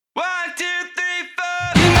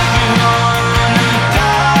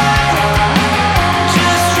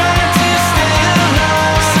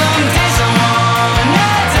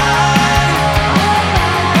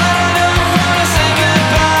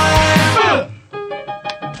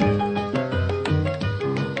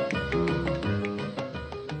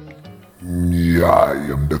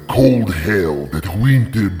am the cold hell that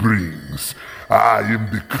winter brings. I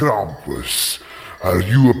am the Krampus. Are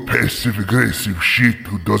you a passive-aggressive shit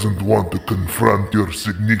who doesn't want to confront your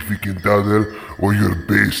significant other or your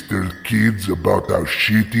bastard kids about how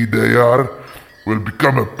shitty they are? Well,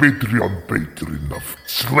 become a Patreon patron of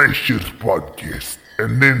Slasher's podcast,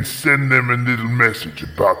 and then send them a little message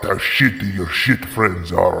about how shitty your shit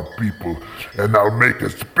friends are on people, and I'll make a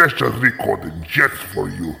special recording just for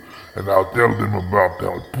you, and I'll tell them about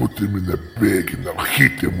how I'll put them in a bag and I'll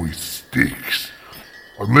hit them with sticks.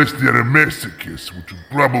 Unless they're a masochist, which would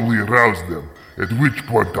probably arouse them, at which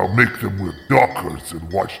point I'll make them wear Dockers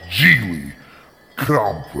and watch Geely.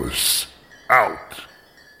 Krampus. Out.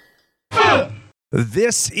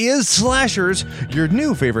 This is Slashers, your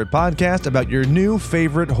new favorite podcast about your new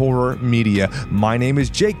favorite horror media. My name is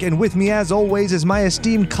Jake, and with me, as always, is my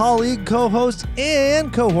esteemed colleague, co-host,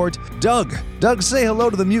 and cohort, Doug. Doug, say hello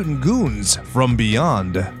to the mutant goons from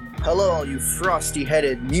beyond. Hello, all you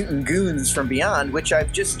frosty-headed mutant goons from beyond, which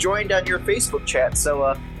I've just joined on your Facebook chat, so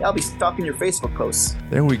I'll be stalking your Facebook posts.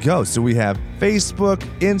 There we go. So we have Facebook,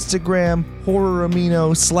 Instagram, Horror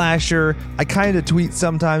Amino, Slasher. I kind of tweet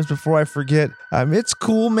sometimes before I forget. It's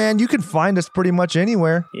cool, man. You can find us pretty much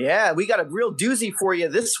anywhere. Yeah, we got a real doozy for you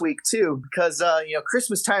this week, too, because,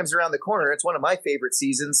 Christmas time's around the corner. It's one of my favorite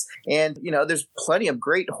seasons, and, there's plenty of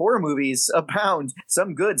great horror movies abound.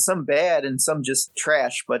 Some good, some bad, and some just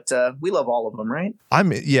trash, but we love all of them, right?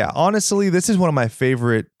 Honestly, this is one of my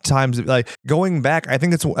favorite times. Like, going back, I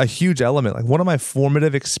think it's a huge element. Like, one of my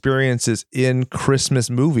formative experiences in Christmas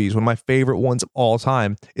movies, one of my favorite ones of all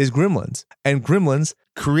time, is Gremlins. And Gremlins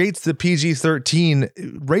creates the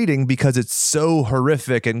PG-13 rating because it's so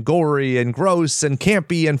horrific and gory and gross and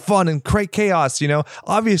campy and fun and chaos,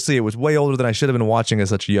 Obviously, it was way older than I should have been watching at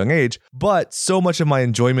such a young age, but so much of my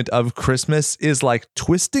enjoyment of Christmas is like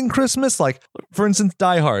twisting Christmas. Like, for instance,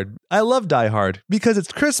 Die Hard. I love Die Hard because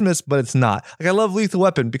it's Christmas, but it's not. Like, I love Lethal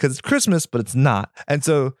Weapon because it's Christmas, but it's not. And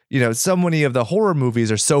so, so many of the horror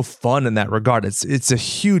movies are so fun in that regard. It's a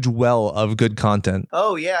huge well of good content.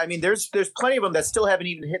 Oh, yeah. I mean, there's plenty of them that still haven't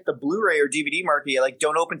even hit the Blu-ray or DVD market yet, like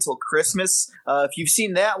Don't Open Till Christmas. If you've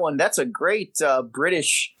seen that one, that's a great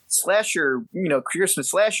British slasher, Christmas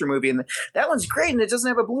slasher movie, and that one's great, and it doesn't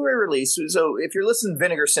have a Blu-ray release. So if you're listening to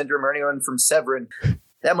Vinegar Syndrome or anyone from Severin,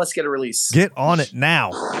 that must get a release. Get on it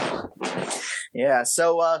now. Yeah,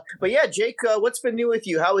 so, but yeah, Jake, what's been new with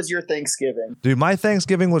you? How was your Thanksgiving? Dude, my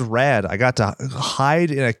Thanksgiving was rad. I got to hide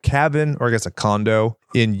in a cabin, or I guess a condo,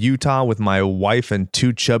 in Utah with my wife and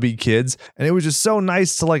two chubby kids. And it was just so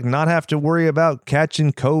nice to not have to worry about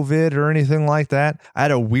catching COVID or anything like that. I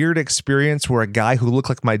had a weird experience where a guy who looked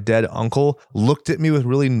like my dead uncle looked at me with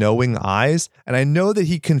really knowing eyes. And I know that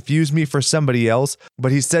he confused me for somebody else,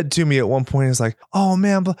 but he said to me at one point, he's like, "Oh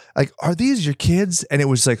man, are these your kids?" And it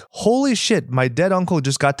was like, holy shit, my dead uncle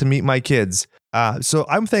just got to meet my kids. So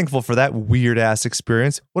I'm thankful for that weird ass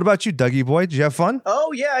experience. What about you, Dougie boy? Did you have fun?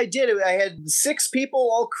 Oh yeah, I did. I had 6 people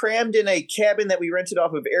all crammed in a cabin that we rented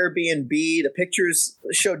off of Airbnb. The pictures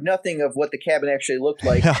showed nothing of what the cabin actually looked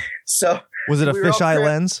like. Yeah. So was it a fisheye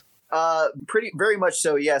lens? Very much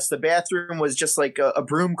so, yes. The bathroom was just like a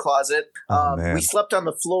broom closet. We slept on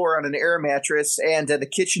the floor on an air mattress, and the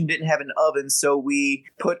kitchen didn't have an oven, so we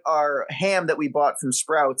put our ham that we bought from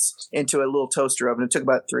Sprouts into a little toaster oven. It took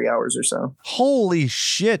about 3 hours or so. Holy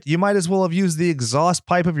shit. You might as well have used the exhaust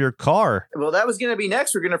pipe of your car. Well, that was going to be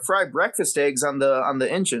next. We're going to fry breakfast eggs on the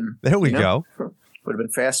engine. There we go. Would have been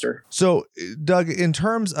faster. So, Doug, in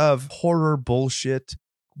terms of horror bullshit,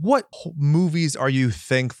 what movies are you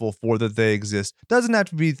thankful for that they exist? Doesn't have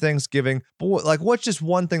to be Thanksgiving, but what's just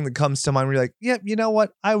one thing that comes to mind where you're like, yeah, you know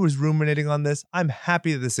what? I was ruminating on this. I'm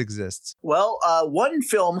happy that this exists. Well, one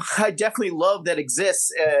film I definitely love that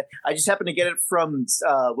exists. I just happened to get it from,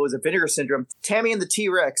 Vinegar Syndrome? Tammy and the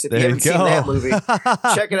T-Rex. If you haven't seen that movie,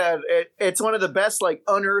 check it out. It's one of the best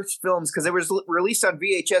unearthed films because it was released on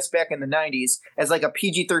VHS back in the 90s as a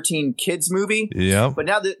PG-13 kids movie. Yeah. But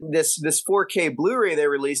now that this 4K Blu-ray they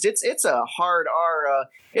released, it's a hard R.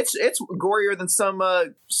 It's gorier than some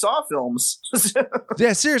Saw films.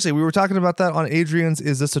 Yeah, seriously, we were talking about that on Adrian's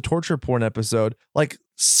Is This a Torture Porn episode.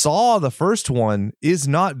 Saw, the first one, is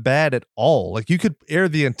not bad at all. You could air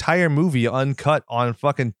the entire movie uncut on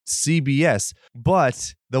fucking CBS,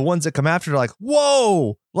 but the ones that come after are like,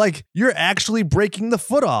 whoa, you're actually breaking the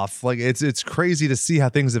foot off. It's crazy to see how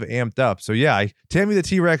things have amped up. So yeah, Tammy the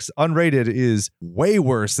T-Rex unrated is way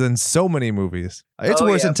worse than so many movies. It's Oh,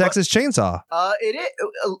 worse yeah, than Texas Chainsaw. It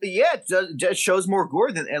is, yeah, it just shows more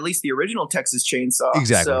gore than at least the original Texas Chainsaw.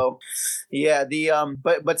 Exactly. So, yeah,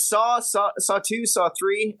 but Saw 2, Saw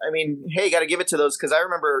 3. I mean, hey, got to give it to those because I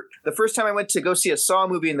remember the first time I went to go see a Saw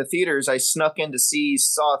movie in the theaters, I snuck in to see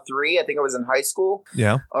Saw 3. I think I was in high school.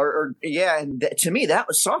 Yeah. And to me, that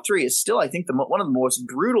was Saw 3 is still, I think, one of the most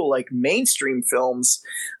brutal, like, mainstream films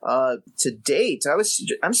to date.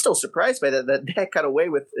 I'm still surprised by that got away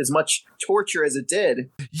with as much torture as it did.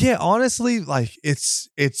 Yeah, honestly, like it's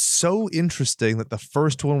so interesting that the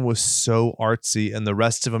first one was so artsy and the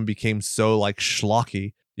rest of them became so like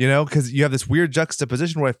schlocky. You know, because you have this weird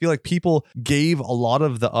juxtaposition where I feel like people gave a lot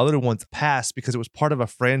of the other ones a pass because it was part of a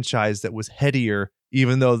franchise that was headier,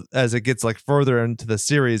 even though as it gets like further into the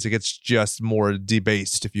series, it gets just more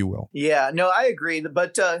debased, if you will. Yeah, no, I agree.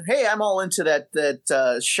 But hey, I'm all into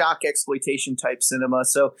that shock exploitation type cinema.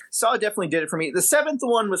 So Saw definitely did it for me. The seventh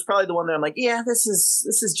one was probably the one that I'm like, yeah, this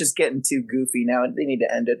is just getting too goofy now. They need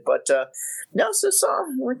to end it. But no, so Saw,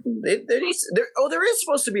 there is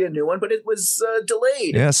supposed to be a new one, but it was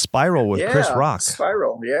delayed. Yeah, Spiral with Chris Rock.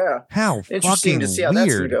 Spiral, yeah. How interesting to see how weird.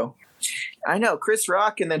 that's going to go. I know, Chris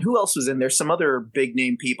Rock, and then who else was in there? Some other big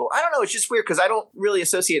name people. I don't know. It's just weird because I don't really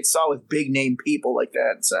associate Saw with big name people like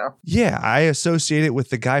that. So yeah, I associate it with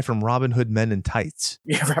the guy from Robin Hood Men in Tights.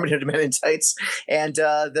 Yeah, Robin Hood Men in Tights, and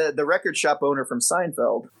the record shop owner from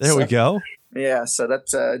Seinfeld. There we go. Yeah, so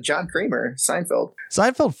that's John Kramer, Seinfeld.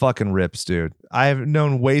 Seinfeld fucking rips, dude. I've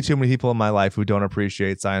known way too many people in my life who don't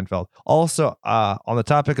appreciate Seinfeld. Also, on the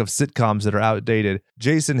topic of sitcoms that are outdated,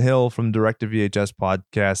 Jason Hill from Direct to VHS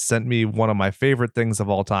podcast sent me one of my favorite things of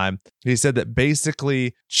all time. He said that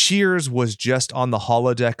basically Cheers was just on the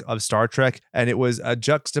holodeck of Star Trek, and it was a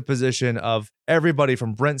juxtaposition of everybody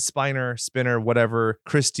from Brent Spinner, whatever,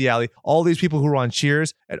 Kirstie Alley, all these people who were on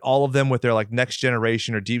Cheers, and all of them with their like Next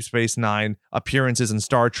Generation or Deep Space Nine appearances in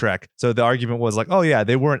Star Trek. So the argument was like, oh yeah,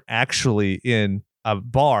 they weren't actually in a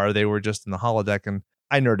bar, they were just in the holodeck, and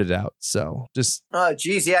I nerded out. So just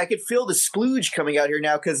geez, yeah, I could feel the splooge coming out here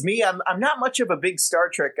now because me, I'm not much of a big Star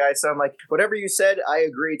Trek guy, so I'm like, whatever you said, I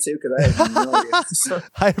agree too because I have no idea. So,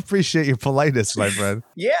 I appreciate your politeness, my friend.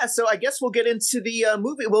 Yeah, so I guess we'll get into the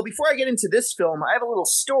movie. Well, before I get into this film, I have a little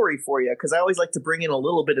story for you because I always like to bring in a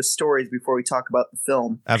little bit of stories before we talk about the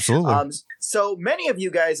film. Absolutely. So many of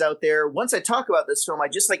you guys out there, once I talk about this film, I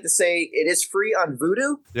just like to say it is free on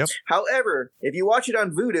Vudu. Yep. However, if you watch it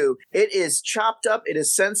on Vudu, it is chopped up. It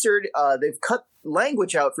is censored. They've cut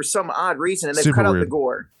language out for some odd reason, and they've Super cut out weird. the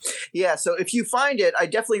gore. Yeah, so if you find it, I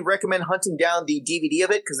definitely recommend hunting down the DVD of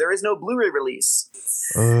it because there is no Blu-ray release.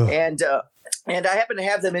 And I happen to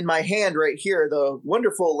have them in my hand right here, the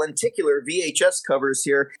wonderful lenticular VHS covers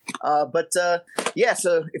here. Yeah,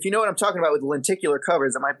 so if you know what I'm talking about with the lenticular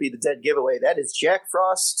covers, that might be the dead giveaway. That is Jack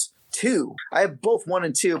Frost 2. I have both 1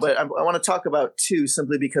 and 2, but I want to talk about 2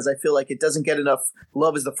 simply because I feel like it doesn't get enough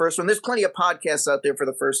love as the first one. There's plenty of podcasts out there for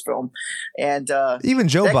the first film. And even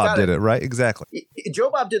Joe Bob did it, right? Exactly. Joe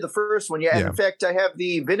Bob did the first one, yeah. And in fact, I have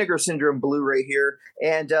the Vinegar Syndrome Blu-ray here.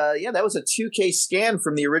 And yeah, that was a 2K scan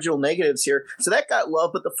from the original negatives here. So that got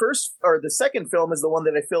love, but the second film is the one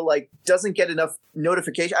that I feel like doesn't get enough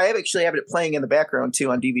notification. I actually have it playing in the background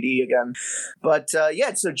too on DVD again. But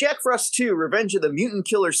yeah, so Jack Frost 2, Revenge of the Mutant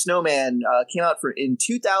Killer Snowman came out in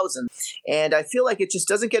 2000, and I feel like it just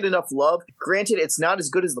doesn't get enough love. Granted, it's not as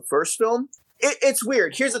good as the first film. It's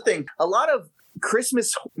weird. Here's the thing. A lot of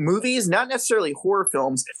Christmas movies, not necessarily horror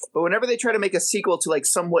films, but whenever they try to make a sequel to like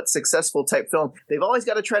somewhat successful type film, they've always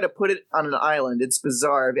got to try to put it on an island. It's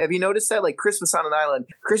bizarre. Have you noticed that? Like Christmas on an Island,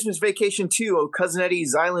 Christmas Vacation 2, Oh Cousin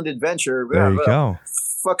Eddie's Island Adventure. There you go.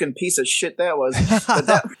 Fucking piece of shit that was.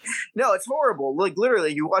 But no, it's horrible. Like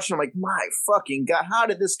literally, you watch it, I'm like, my fucking God, how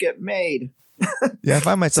did this get made? Yeah, I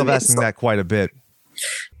find myself asking that quite a bit.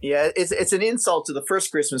 Yeah, it's an insult to the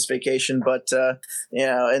first Christmas Vacation, but you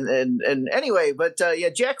know, and anyway, but yeah,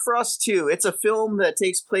 Jack Frost 2. It's a film that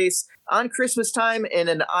takes place on Christmas time in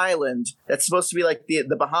an island that's supposed to be like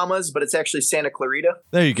the Bahamas, but it's actually Santa Clarita.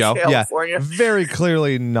 There you go. California. Yeah, very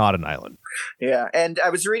clearly not an island. Yeah, and I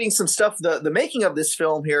was reading some stuff, the making of this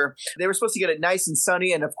film here, they were supposed to get it nice and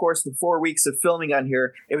sunny, and of course the 4 weeks of filming on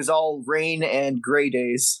here, it was all rain and gray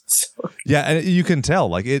days. So. Yeah, and you can tell,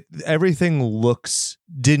 like everything looks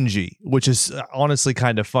dingy, which is honestly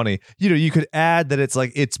kind of funny. You know, you could add that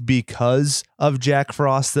it's because of Jack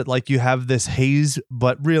Frost that like you have this haze,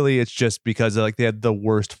 but really it's just because like they had the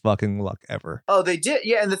worst fucking luck ever. Oh, they did.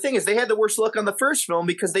 Yeah. And the thing is, they had the worst luck on the first film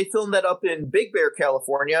because they filmed that up in Big Bear,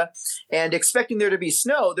 California, and expecting there to be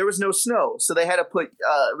snow. There was no snow. So they had to put,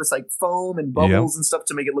 it was like foam and bubbles and stuff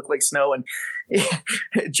to make it look like snow. And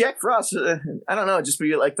Jack Frost, I don't know, just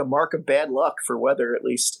be like the mark of bad luck for weather, at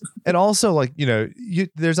least. And also, like, you know,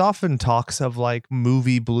 there's often talks of like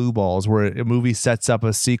movie blue balls where a movie sets up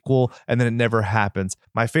a sequel and then it never happens.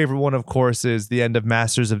 My favorite one, of course, is the end of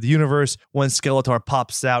Masters of the Universe when Skeletor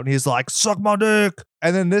pops out and he's like, suck my dick.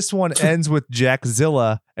 And then this one ends with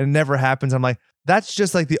Jackzilla and it never happens. I'm like, that's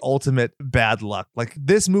just like the ultimate bad luck. Like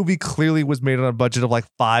this movie clearly was made on a budget of like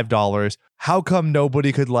 $5. How come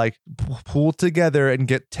nobody could like pool together and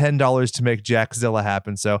get $10 to make Jackzilla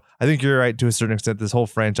happen? So I think you're right to a certain extent. This whole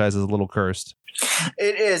franchise is a little cursed.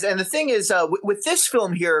 It is. And the thing is, with this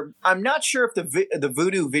film here, I'm not sure if the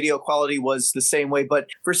Voodoo video quality was the same way, but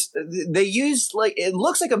they used like, it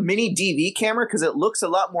looks like a mini DV camera because it looks a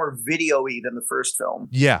lot more video-y than the first film.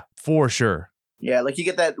 Yeah, for sure. Yeah, like you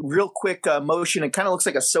get that real quick motion. It kind of looks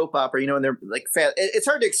like a soap opera, you know, and they're like fast. It's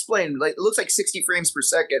hard to explain. Like it looks like 60 frames per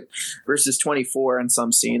second versus 24 in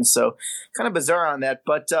some scenes. So kind of bizarre on that.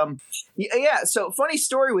 But yeah, so funny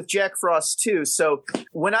story with Jack Frost too. So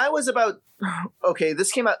when I was about,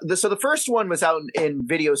 this came out. So the first one was out in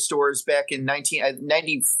video stores back in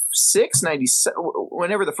 1996, 97,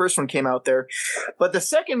 whenever the first one came out there. But the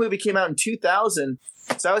second movie came out in 2000.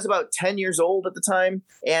 So I was about 10 years old at the time.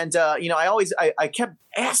 And, you know, I kept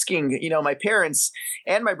asking, you know, my parents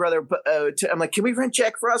and my brother, I'm like, can we rent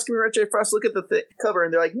Jack Frost? Can we rent Jack Frost? Look at the cover.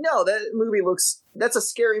 And they're like, no, that movie that's a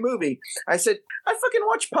scary movie. I said, I fucking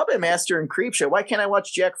watch Puppet Master and Creepshow. Why can't I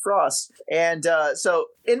watch Jack Frost? And so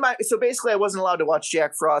basically I wasn't allowed to watch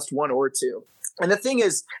Jack Frost 1 or 2. And the thing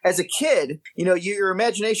is, as a kid, you know, your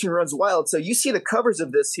imagination runs wild. So you see the covers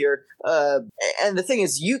of this here. And the thing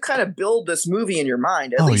is, you kind of build this movie in your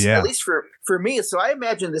mind, at least for me. So I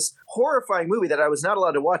imagine this horrifying movie that I was not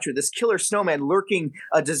allowed to watch, with this killer snowman lurking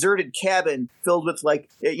a deserted cabin filled with like,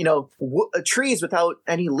 you know, trees without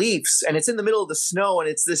any leaves. And it's in the middle of the snow. And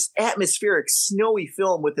it's this atmospheric snowy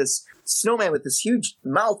film with this snowman with this huge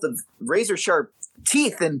mouth of razor sharp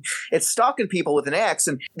teeth, and it's stalking people with an axe.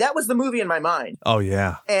 And that was the movie in my mind. Oh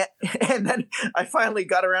yeah. And then I finally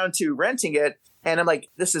got around to renting it, and I'm like,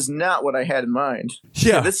 this is not what I had in mind.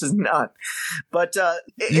 Yeah. This is not. But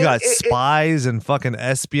you got spies and fucking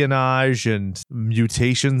espionage and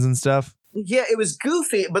mutations and stuff. Yeah, it was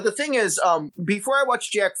goofy. But the thing is, before I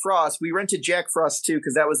watched Jack Frost, we rented Jack Frost 2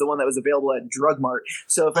 because that was the one that was available at Drug Mart.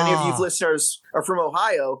 So if any of you listeners are from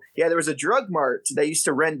Ohio, yeah, there was a Drug Mart that used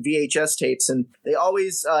to rent VHS tapes, and they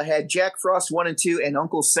always had Jack Frost 1 and 2 and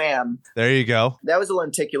Uncle Sam. There you go. That was a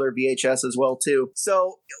lenticular VHS as well, too.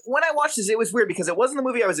 So when I watched this, it was weird because it wasn't the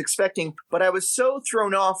movie I was expecting, but I was so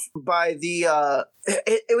thrown off by the...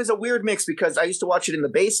 It was a weird mix because I used to watch it in the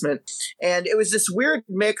basement, and it was this weird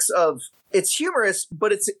mix of... It's humorous,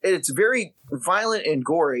 but it's very violent and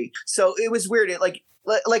gory. So it was weird. It like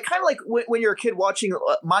kind of like when you're a kid watching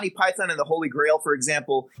Monty Python and the Holy Grail, for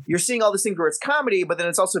example, you're seeing all this thing where it's comedy, but then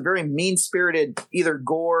it's also very mean-spirited, either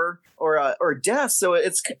gore or death. So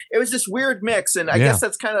it was this weird mix, and I guess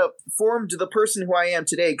that's kind of formed the person who I am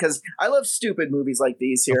today, because I love stupid movies like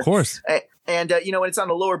these here. Of course. And you know, when it's on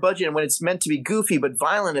a lower budget and when it's meant to be goofy but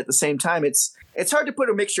violent at the same time, it's hard to put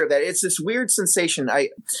a mixture of that. It's this weird sensation.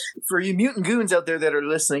 For you mutant goons out there that are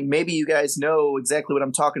listening, maybe you guys know exactly what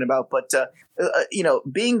I'm talking about. But you know,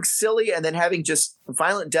 being silly and then having just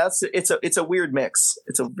violent deaths, it's a weird mix.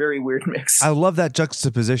 It's a very weird mix. I love that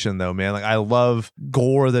juxtaposition, though, man. Like, I love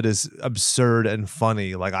gore that is absurd and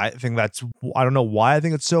funny. Like, I think I don't know why I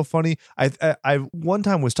think it's so funny. I one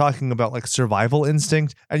time was talking about like survival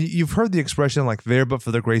instinct, and you've heard the expression like "there but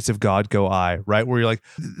for the grace of God go I," right? Where you're like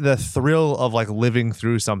the thrill of like living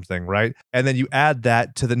through something, right? And then you add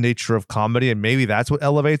that to the nature of comedy, and maybe that's what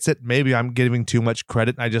elevates it. Maybe I'm giving too much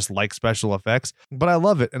credit. I just like special effects, but I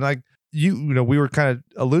love it. And like you know, we were kind of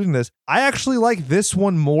alluding to this. I actually like this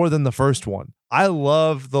one more than the first one. I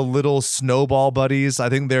love the little snowball buddies. I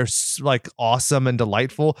think they're like awesome and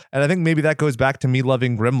delightful. And I think maybe that goes back to me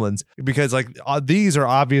loving Gremlins, because like these are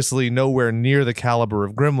obviously nowhere near the caliber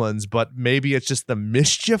of Gremlins, but maybe it's just the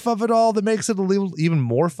mischief of it all that makes it a little even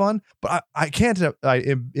more fun. But I can't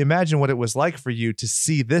imagine what it was like for you to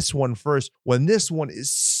see this one first when this one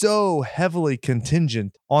is so heavily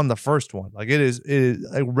contingent on the first one. Like it is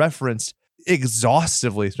referenced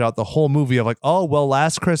exhaustively throughout the whole movie of like, oh, well,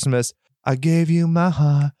 last Christmas, I gave you my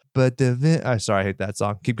heart, but sorry, I hate that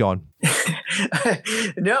song. Keep going.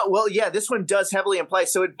 No, well, yeah, this one does heavily imply.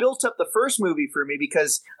 So it built up the first movie for me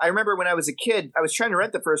because I remember when I was a kid, I was trying to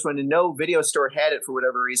rent the first one and no video store had it for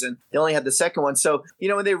whatever reason. They only had the second one. So,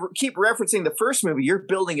 when they keep referencing the first movie, you're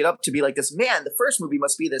building it up to be like this, man, the first movie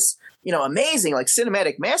must be this, amazing, like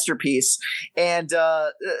cinematic masterpiece. And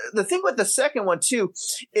the thing with the second one, too,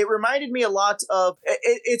 it reminded me a lot of,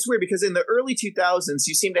 it's weird because in the early 2000s,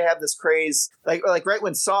 you seem to have this craze, like right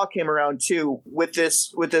when Saw came around, too, with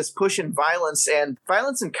this push in violence and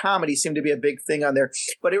comedy seemed to be a big thing on there.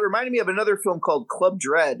 But it reminded me of another film called Club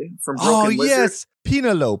Dread from Broken Lizard. Yes,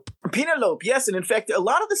 Penelope, yes. And in fact, a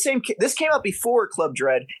lot of the same, this came out before Club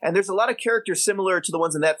Dread, and there's a lot of characters similar to the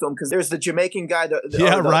ones in that film because there's the Jamaican guy, the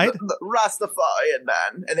Rastafarian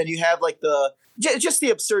man. And then you have like just the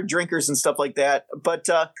absurd drinkers and stuff like that. But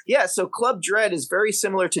so Club Dread is very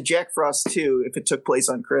similar to Jack Frost 2 if it took place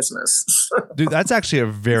on Christmas. Dude, that's actually a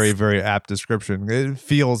very, very apt description. It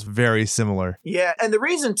feels very similar. Yeah, and the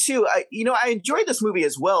reason too, I enjoyed this movie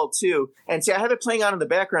as well too. And see, I have it playing on in the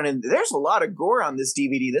background, and there's a lot of gore on this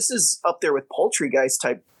DVD. This is up there with Poultrygeist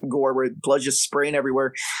type gore where blood just spraying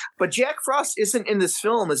everywhere. But Jack Frost isn't in this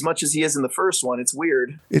film as much as he is in the first one. It's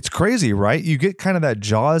weird. It's crazy, right? You get kind of that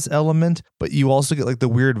Jaws element, but you also get like the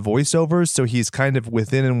weird voiceovers. So he's kind of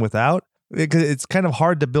within and without. It's kind of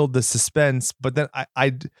hard to build the suspense, but then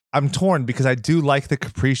I'm torn because I do like the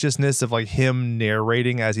capriciousness of like him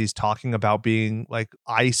narrating as he's talking about being like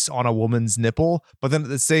ice on a woman's nipple. But then at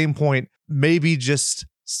the same point, maybe just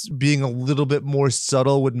being a little bit more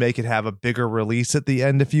subtle would make it have a bigger release at the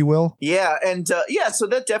end, if you will. Yeah, and so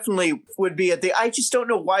that definitely would be it. I just don't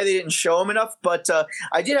know why they didn't show him enough, but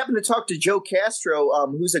I did happen to talk to Joe Castro,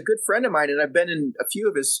 who's a good friend of mine, and I've been in a few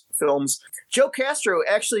of his films. Joe Castro,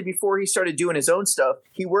 actually, before he started doing his own stuff,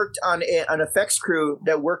 he worked on an effects crew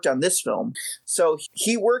that worked on this film. So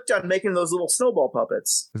he worked on making those little snowball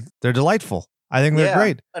puppets. They're delightful. I think they're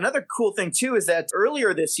great. Another cool thing, too, is that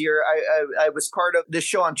earlier this year, I was part of this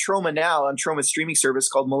show on Troma Now, on Troma's streaming service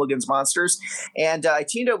called Mulligan's Monsters. And I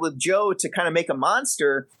teamed up with Joe to kind of make a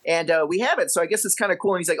monster. And we have it. So I guess it's kind of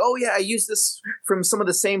cool. And he's like, oh, yeah, I used this from some of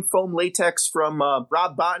the same foam latex from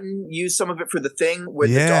Rob Bottin. Used some of it for The Thing with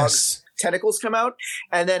the dogs. Tentacles come out,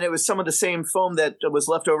 and then it was some of the same foam that was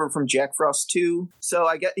left over from Jack Frost 2. So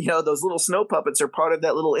I get, those little snow puppets are part of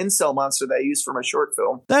that little incel monster that I used for my short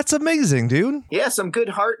film. That's amazing, dude. Yeah, some good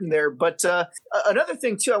heart in there. But another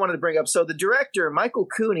thing, too, I wanted to bring up. So the director, Michael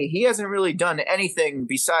Cooney, he hasn't really done anything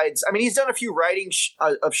besides, he's done a few writing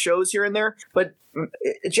of shows here and there, but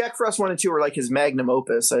Jack Frost 1 and 2 were like his magnum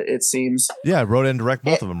opus, it seems. Yeah, wrote and direct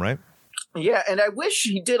both of them, right? Yeah, and I wish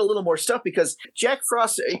he did a little more stuff because Jack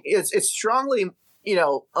Frost is strongly,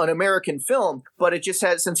 an American film, but it just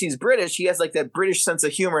has, since he's British, he has like that British sense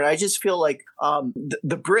of humor. And I just feel like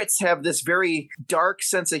the Brits have this very dark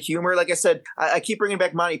sense of humor. Like I said, I keep bringing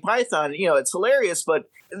back Monty Python. It's hilarious, but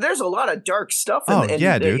there's a lot of dark stuff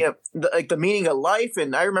dude. Like the meaning of life.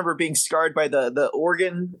 And I remember being scarred by the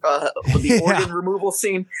organ, organ removal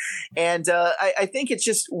scene. And I think it's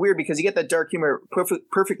just weird because you get that dark humor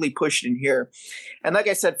perfectly pushed in here. And like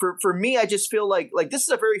I said, for me, I just feel like this is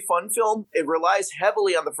a very fun film. It relies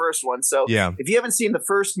heavily on the first one. So if you haven't seen the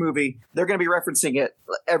first movie, they're going to be referencing it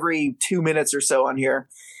every 2 minutes or so on here.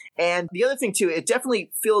 And the other thing, too, it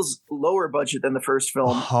definitely feels lower budget than the first film.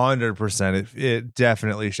 100%. It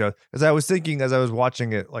definitely shows. As I was thinking, as I was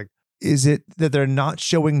watching it, like, is it that they're not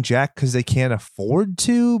showing Jack because they can't afford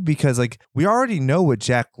to? Because like we already know what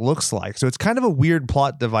Jack looks like. So it's kind of a weird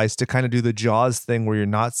plot device to kind of do the Jaws thing where you're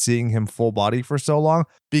not seeing him full body for so long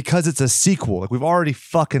because it's a sequel. Like we've already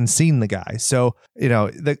fucking seen the guy. So,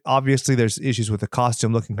 obviously there's issues with the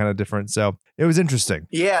costume looking kind of different. So it was interesting.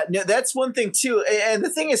 Yeah, no, that's one thing too. And the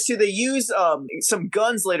thing is too, they use some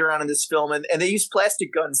guns later on in this film and they use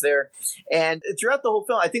plastic guns there. And throughout the whole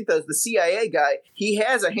film, I think the CIA guy, he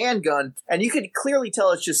has a handgun and you could clearly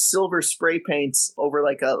tell it's just silver spray paints over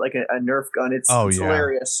like a Nerf gun. It's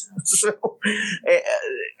hilarious. So,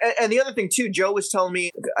 and the other thing too, Joe was telling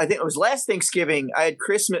me, I think it was last Thanksgiving, I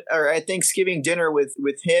had Thanksgiving dinner with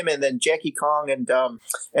him and then Jackie Kong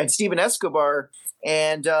and Steven Escobar.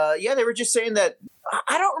 And they were just saying that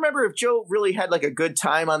I don't remember if Joe really had like a good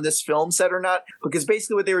time on this film set or not, because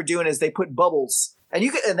basically what they were doing is they put bubbles. And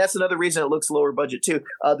that's another reason it looks lower budget too.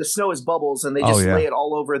 The snow is bubbles, and they just lay it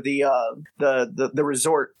all over the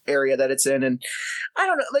resort area that it's in. And I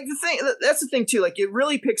don't know, like that's the thing too. Like it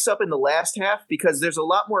really picks up in the last half because there's a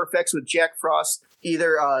lot more effects with Jack Frost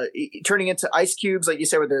either turning into ice cubes, like you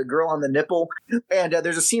said, with the girl on the nipple. And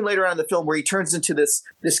there's a scene later on in the film where he turns into this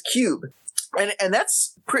cube. And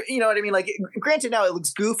that's you know what I mean? Like, granted, now it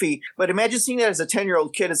looks goofy, but imagine seeing that as a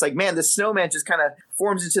 10-year-old kid. It's like, man, this snowman just kind of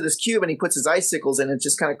forms into this cube and he puts his icicles in and it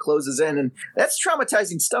just kind of closes in. And that's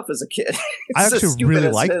traumatizing stuff as a kid. I actually really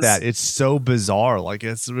like that. It's so bizarre. Like,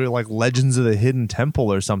 it's really like Legends of the Hidden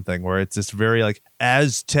Temple or something, where it's this very like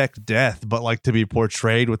Aztec death, but like to be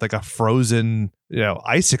portrayed with like a frozen,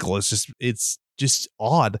 icicle. It's just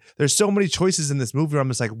odd. There's so many choices in this movie where I'm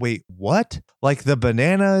just like, wait, what? Like the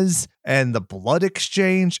bananas and the blood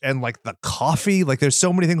exchange and like the coffee. Like there's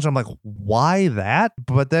so many things where I'm like, why that?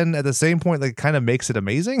 But then at the same point, like, kind of makes it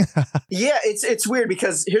amazing. Yeah, it's weird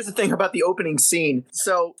because here's the thing about the opening scene.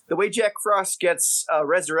 So the way Jack Frost gets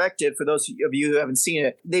resurrected, for those of you who haven't seen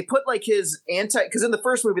it, they put like his because in the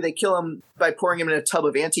first movie they kill him by pouring him in a tub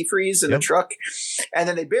of antifreeze in a truck, and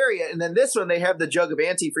then they bury it. And then this one they have the jug of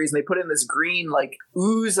antifreeze and they put in this green like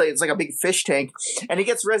ooze, like it's like a big fish tank, and he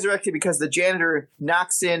gets resurrected because the janitor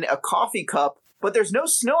knocks in a coffee cup. But there's no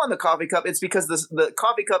snow on the coffee cup. It's because the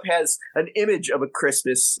coffee cup has an image of a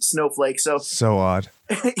Christmas snowflake. So odd.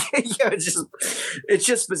 Yeah, it's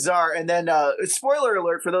just bizarre. And then spoiler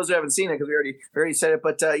alert for those who haven't seen it, because we already said it.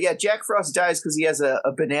 But yeah, Jack Frost dies because he has a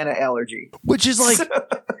banana allergy, which is like.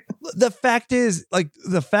 The fact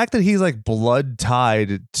that he's like blood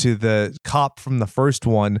tied to the cop from the first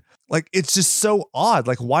one, like, it's just so odd.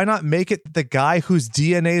 Like, why not make it the guy whose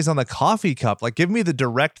DNA is on the coffee cup? Like, give me the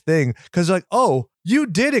direct thing. Because like, oh, you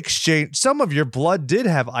did exchange, some of your blood did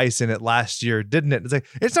have ice in it last year, didn't it? It's like,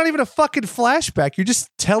 it's not even a fucking flashback. You're just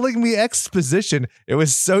telling me exposition. It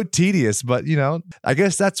was so tedious, but I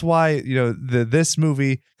guess that's why, this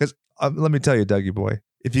movie, because let me tell you, Dougie boy,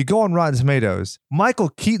 if you go on Rotten Tomatoes, Michael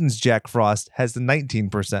Keaton's Jack Frost has the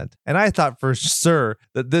 19%. And I thought for sure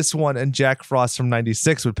that this one and Jack Frost from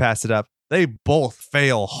 96 would pass it up. They both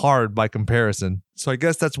fail hard by comparison. So I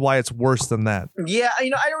guess that's why it's worse than that. Yeah, I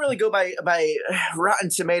don't really go by Rotten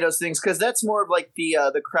Tomatoes things, because that's more of like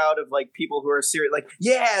the crowd of like people who are serious, like,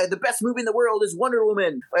 yeah, the best movie in the world is Wonder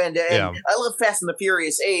Woman, and I love Fast and the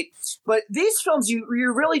Furious 8. But these films, you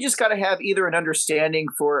really just got to have either an understanding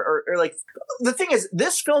for, or like, the thing is,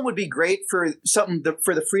 this film would be great for something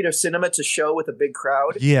for the Frida Cinema to show with a big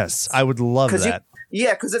crowd. Yes, I would love that.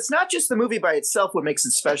 Yeah, because it's not just the movie by itself what makes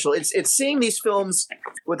it special. It's seeing these films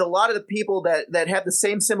with a lot of the people that have the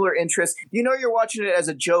same similar interests. You're watching it as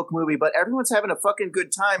a joke movie, but everyone's having a fucking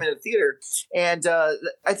good time in a theater. And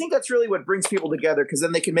I think that's really what brings people together, because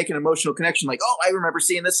then they can make an emotional connection. Like, oh, I remember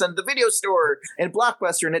seeing this in the video store and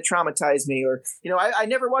Blockbuster, and it traumatized me. Or, I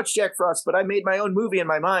never watched Jack Frost, but I made my own movie in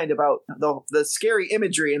my mind about the scary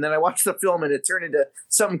imagery, and then I watched the film and it turned into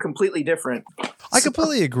something completely different. I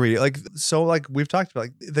completely agree. Like we've talked about,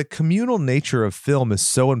 like, the communal nature of film is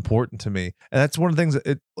so important to me. And that's one of the things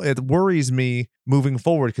that it worries me moving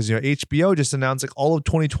forward, because, HBO just announced like all of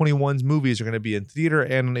 2021's movies are going to be in theater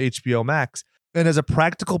and on HBO Max. And as a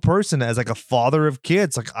practical person, as like a father of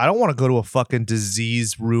kids, like, I don't want to go to a fucking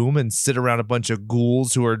disease room and sit around a bunch of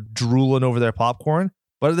ghouls who are drooling over their popcorn.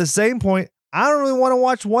 But at the same point, I don't really want to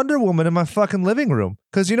watch Wonder Woman in my fucking living room,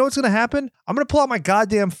 because you know what's going to happen? I'm going to pull out my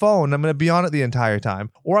goddamn phone and I'm going to be on it the entire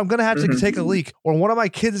time. Or I'm going to have to take a leak. Or one of my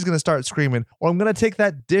kids is going to start screaming. Or I'm going to take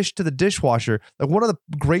that dish to the dishwasher. Like, one of the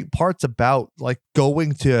great parts about like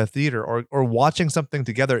going to a theater or watching something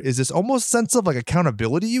together is this almost sense of like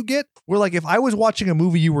accountability you get, where like, if I was watching a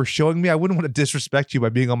movie you were showing me, I wouldn't want to disrespect you by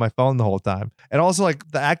being on my phone the whole time. And also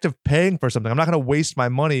like the act of paying for something. I'm not going to waste my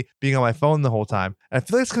money being on my phone the whole time. And I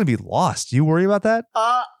feel like it's going to be lost. You worry about that?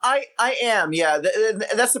 I am. Yeah.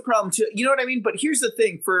 That's the problem too. You know what I mean? But here's the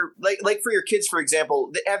thing, for like for your kids, for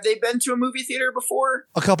example, have they been to a movie theater before?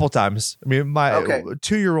 A couple times. I mean, my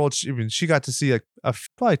 2-year-old, she got to see like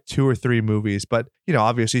probably 2 or 3 movies, but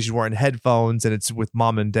obviously she's wearing headphones and it's with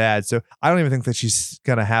mom and dad. So I don't even think that she's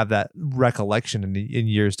going to have that recollection in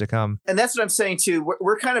years to come. And that's what I'm saying too.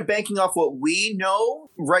 We're kind of banking off what we know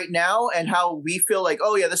right now and how we feel like,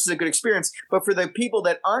 oh yeah, this is a good experience. But for the people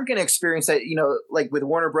that aren't going to experience that, like with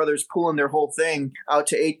Warner Brothers pulling their whole thing out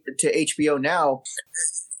to HBO now,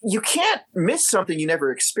 you can't miss something you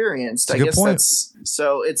never experienced. I guess that's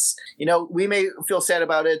so. It's we may feel sad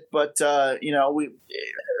about it, but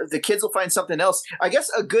the kids will find something else. I guess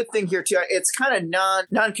a good thing here too. It's kind of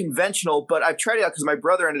non-conventional, but I've tried it out because my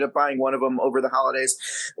brother ended up buying one of them over the holidays.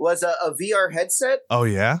 Was a VR headset. Oh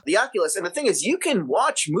yeah, the Oculus. And the thing is, you can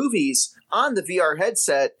watch movies on the VR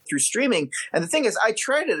headset through streaming. And the thing is, I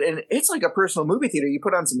tried it, and it's like a personal movie theater. You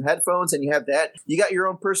put on some headphones, and you have that. You got your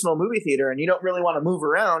own personal movie theater, and you don't really want to move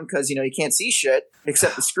around because you can't see shit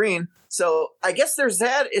except the screen. So I guess there's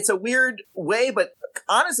that. It's a weird way, but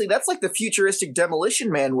honestly, that's like the futuristic Demolition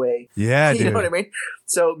Man Man way. Yeah, You dude. know what I mean?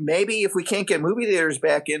 So maybe if we can't get movie theaters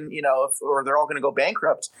back in, or they're all going to go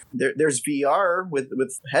bankrupt, there's VR with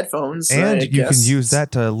headphones. And I you can guess. use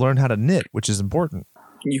that to learn how to knit, which is important.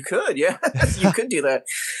 You could, yeah. You could do that.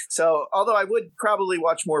 So, although I would probably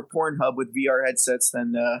watch more Pornhub with VR headsets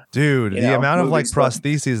than Dude, the amount of like movies, but-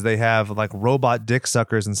 prostheses they have, like robot dick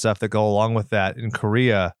suckers and stuff that go along with that in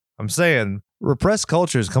Korea. I'm saying repressed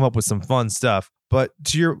cultures come up with some fun stuff. But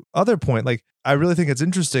to your other point, like I really think it's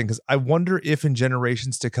interesting because I wonder if in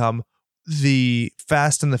generations to come, the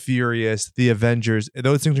Fast and the Furious, the Avengers,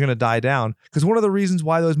 those things are going to die down. Because one of the reasons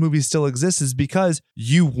why those movies still exist is because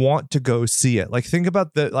you want to go see it. Like think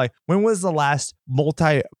about when was the last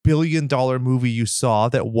multi-billion-dollar movie you saw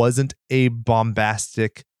that wasn't a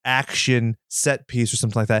bombastic action set piece or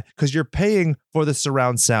something like that? Because you're paying for the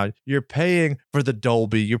surround sound, you're paying for the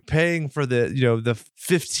Dolby, you're paying for the the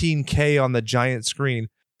 15K on the giant screen.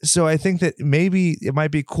 So I think that maybe it might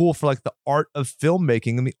be cool for like the art of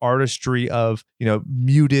filmmaking and the artistry of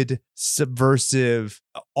muted subversive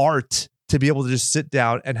art to be able to just sit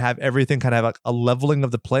down and have everything kind of have like a leveling of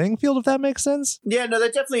the playing field, if that makes sense. Yeah, no,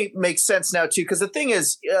 that definitely makes sense now too. Because the thing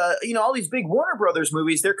is, all these big Warner Brothers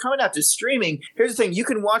movies, they're coming out to streaming. Here's the thing: you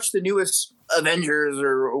can watch the newest Avengers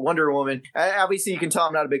or Wonder Woman. Obviously, you can tell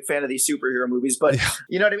I'm not a big fan of these superhero movies, but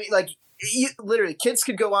you know what I mean, like. Literally, kids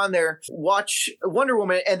could go on there, watch Wonder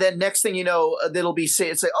Woman, and then next thing you know, it'll be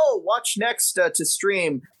it's like, oh, watch next to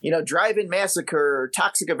stream, Drive-In Massacre, or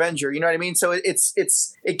Toxic Avenger. You know what I mean? So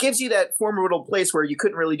it gives you that formidable place where you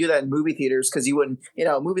couldn't really do that in movie theaters because you wouldn't,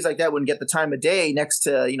 movies like that wouldn't get the time of day next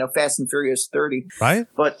to Fast and Furious 30. Right.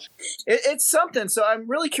 But it's something. So I'm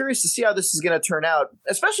really curious to see how this is going to turn out,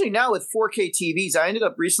 especially now with 4K TVs. I ended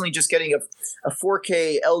up recently just getting a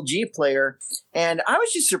 4K LG player, and I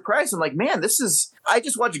was just surprised. I'm like, man, I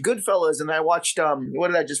just watched Goodfellas, and I watched what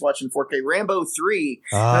did I just watch in 4K? Rambo 3.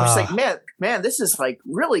 And I'm just like, man, this is like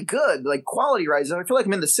really good, like quality rise. I feel like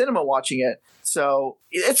I'm in the cinema watching it. So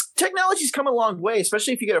technology's come a long way,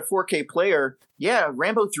 especially if you get a 4K player. Yeah,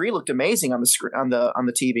 Rambo 3 looked amazing on the screen on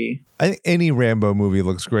the TV. I think any Rambo movie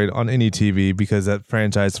looks great on any TV because that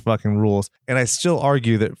franchise fucking rules. And I still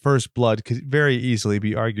argue that First Blood could very easily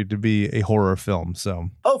be argued to be a horror film. So,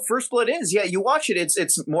 First Blood is, yeah. You watch it;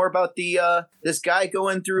 it's more about the this guy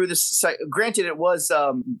going through this. Granted, it was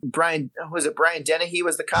Brian Dennehy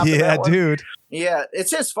was the cop. in that one. Dude. Yeah,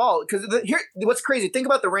 it's his fault because what's crazy? Think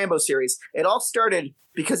about the Rambo series. It all started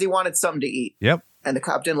because he wanted something to eat. Yep. And the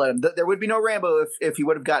cop didn't let him. There would be no Rambo if he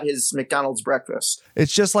would have got his McDonald's breakfast.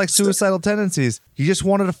 It's just like Suicidal Tendencies. He just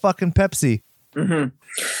wanted a fucking Pepsi. Mm-hmm.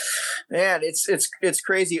 Man, it's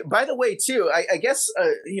crazy. By the way, too, I guess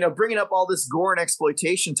bringing up all this gore and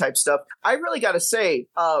exploitation type stuff, I really got to say,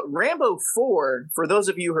 Rambo 4. For those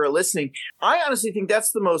of you who are listening, I honestly think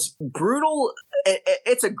that's the most brutal.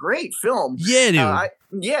 It's a great film. Yeah,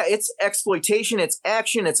 dude. It's exploitation, it's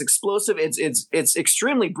action, it's explosive, it's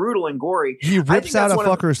extremely brutal and gory. He rips out a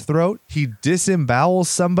fucker's throat. He disembowels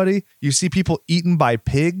somebody. You see people eaten by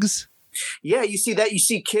pigs. Yeah, you see that. You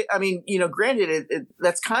see, granted,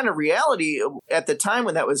 that's kind of reality at the time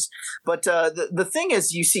when that was. But the thing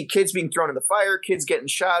is, you see kids being thrown in the fire, kids getting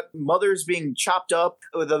shot, mothers being chopped up.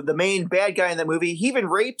 The main bad guy in that movie, he even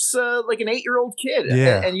rapes like an 8-year-old kid.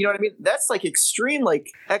 Yeah. And you know what I mean? That's like extreme like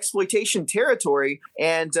exploitation territory.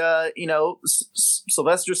 And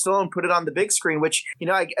Sylvester Stallone put it on the big screen, which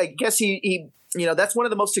I guess he that's one of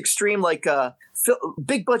the most extreme like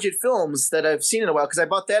big budget films that I've seen in a while because I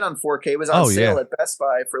bought that on 4K. It was on sale at Best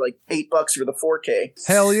Buy for like $8 for the 4K.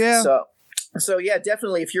 Hell yeah. So yeah,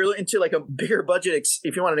 definitely. If you're into like a bigger budget,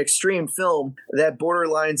 if you want an extreme film that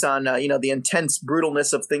borderlines on the intense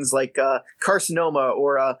brutalness of things like Carcinoma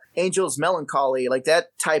or Angel's Melancholy, like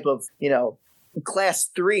that type of Class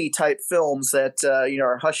 3 type films that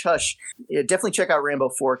are hush hush, definitely check out Rambo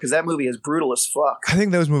 4 because that movie is brutal as fuck. I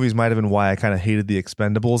think those movies might have been why I kind of hated The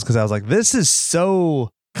Expendables because I was like, this is so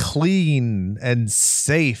clean and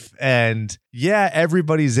safe and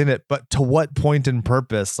everybody's in it, but to what point and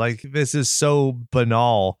purpose? Like this is so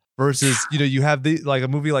banal. Versus, you have a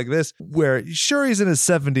movie like this where sure he's in his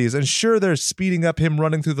 70s and sure they're speeding up him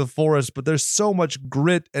running through the forest, but there's so much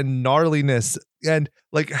grit and gnarliness. And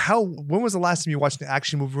like when was the last time you watched an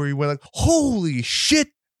action movie where you went like, holy shit?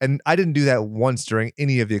 And I didn't do that once during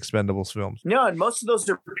any of the Expendables films. No, and most of those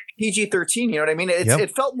are PG-13. You know what I mean?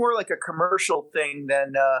 It felt more like a commercial thing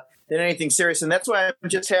than anything serious, and that's why I'm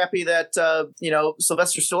just happy that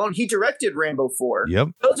Sylvester Stallone, he directed Rambo 4. Yep.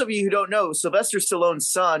 Those of you who don't know, Sylvester Stallone's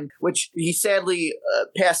son, which he sadly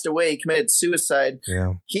passed away, committed suicide.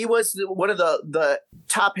 Yeah. He was one of the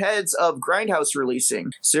top heads of Grindhouse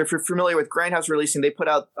Releasing. So if you're familiar with Grindhouse Releasing, they put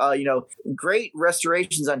out great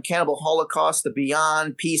restorations on Cannibal Holocaust, The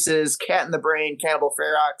Beyond, Pieces, Cat in the Brain, Cannibal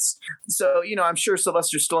Ferox. So I'm sure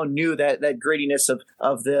Sylvester Stallone knew that grittiness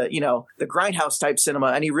of the the Grindhouse type cinema,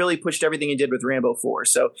 and he really pushed everything he did with Rambo 4.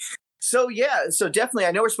 So definitely,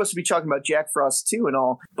 I know we're supposed to be talking about Jack Frost too and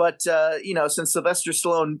all, but since Sylvester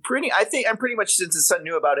Stallone pretty much since his son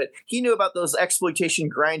knew about it, he knew about those exploitation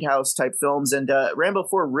grindhouse type films, and Rambo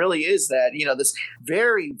 4 really is that. This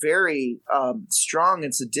very, very strong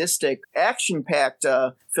and sadistic, action packed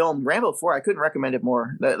film. Rambo 4, I couldn't recommend it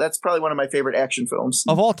more. That's probably one of my favorite action films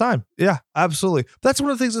of all time. Yeah, absolutely. That's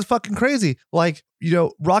one of the things that's fucking crazy. Like,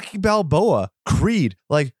 Rocky Balboa, Creed,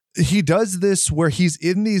 like, he does this where he's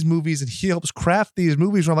in these movies and he helps craft these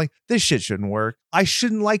movies where I'm like, this shit shouldn't work. I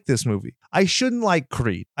shouldn't like this movie. I shouldn't like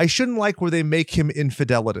Creed. I shouldn't like where they make him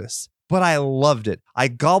infidelitous. But I loved it. I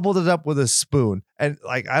gobbled it up with a spoon. And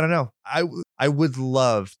like, I don't know. I would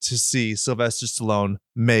love to see Sylvester Stallone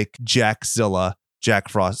make Jackzilla Jack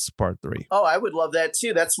Frost Part 3. Oh, I would love that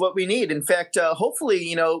too. That's what we need. In fact,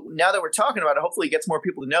 hopefully, now that we're talking about it, hopefully it gets more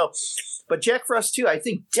people to know. But Jack Frost 2, I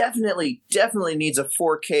think definitely needs a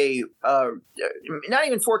 4K, not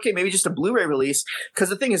even 4K, maybe just a Blu-ray release. Because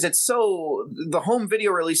the thing is, the home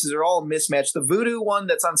video releases are all mismatched. The Vudu one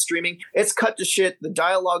that's on streaming, it's cut to shit. The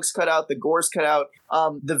dialogue's cut out. The gore's cut out.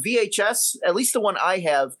 The VHS, at least the one I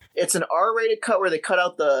have, it's an R-rated cut where they cut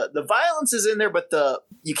out the violence is in there, but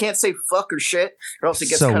you can't say fuck or shit, or else it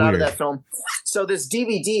gets cut out of that film. So this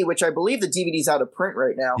DVD, which I believe the DVD's out of print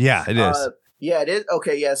right now. Yeah, it is. Yeah, it is.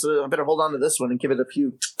 Okay, yeah, so I better hold on to this one and give it a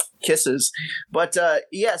few kisses. But so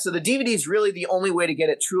the DVD is really the only way to get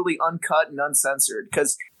it truly uncut and uncensored,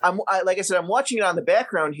 because like I said, I'm watching it on the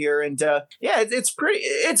background here, and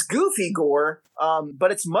it's goofy gore,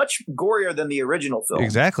 but it's much gorier than the original film.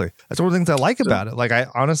 Exactly. That's one of the things I like about it. Like, I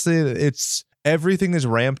honestly, everything is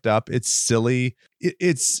ramped up. It's silly.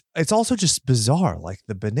 It's also just bizarre. Like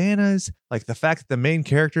the bananas, like the fact that the main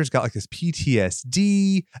character's got like this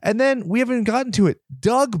PTSD. And then we haven't gotten to it.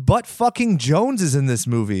 Doug Butt fucking Jones is in this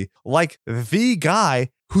movie. Like the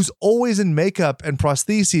guy who's always in makeup and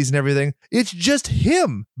prostheses and everything. It's just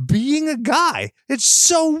him being a guy. It's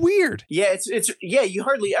so weird. Yeah, you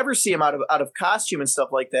hardly ever see him out of costume and stuff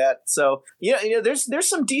like that. So there's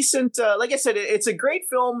some decent. Like I said, it's a great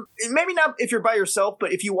film. Maybe not if you're by yourself,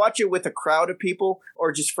 but if you watch it with a crowd of people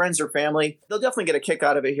or just friends or family, they'll definitely get a kick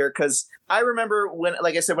out of it here. Because I remember when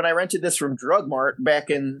I rented this from Drug Mart back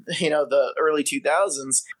in the early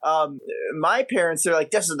 2000s, my parents, they're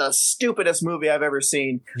like, "This is the stupidest movie I've ever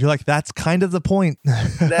seen." You're like, that's kind of the point.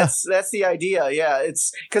 That's the idea. Yeah,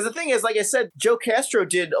 it's because the thing is, like I said, Joe Castro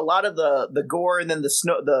did a lot of the gore and then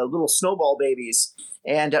the little snowball babies.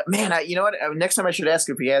 And man, you know what? Next time I should ask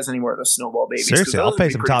if he has any more of the snowball babies. Seriously, I'll pay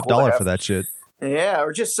some top dollar for that shit. Yeah,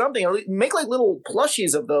 or just something. Make like little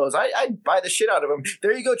plushies of those. I'd buy the shit out of them.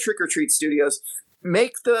 There you go, Trick or Treat Studios.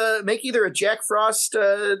 Make either a Jack Frost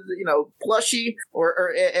plushie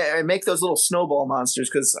or make those little snowball monsters,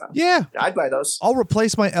 because I'd buy those. I'll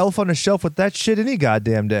replace my elf on a shelf with that shit any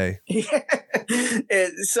goddamn day. Yeah.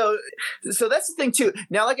 So that's the thing too.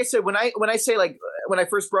 Now, like I said, when I say, like, when I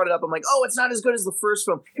first brought it up, I'm like, oh, it's not as good as the first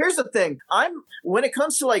film. Here's the thing. When it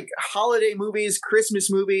comes to like holiday movies, Christmas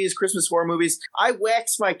horror movies, I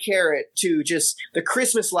wax my carrot to just the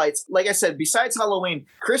Christmas lights. Like I said, besides Halloween,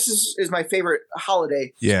 Christmas is my favorite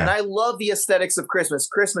holiday. Yeah. And I love the aesthetics of Christmas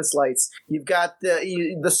lights. You've got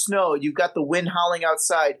the snow, you've got the wind howling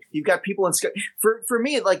outside, you've got people in sky. For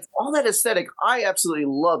me, like, all that aesthetic, I absolutely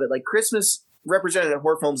love it. Like, Christmas represented in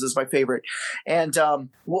horror films is my favorite. And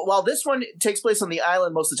while this one takes place on the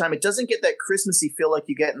island most of the time, it doesn't get that Christmassy feel like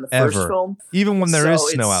you get in the first film. Even when there is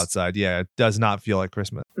snow outside, it does not feel like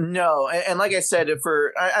Christmas. No, and like I said,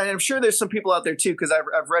 I'm sure there's some people out there too, because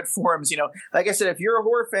I've read forums. Like I said, if you're a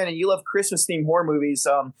horror fan and you love Christmas themed horror movies,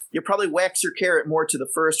 you'll probably wax your carrot more to the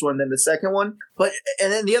first one than the second one.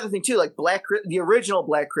 And then the other thing too, like the original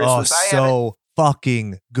Black Christmas.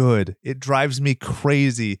 Fucking good. It drives me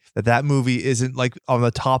crazy that movie isn't like on the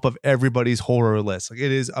top of everybody's horror list. Like, it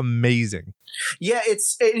is amazing. Yeah,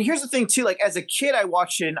 and here's the thing too, like, as a kid I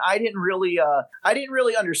watched it and I didn't really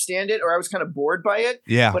understand it, or I was kind of bored by it.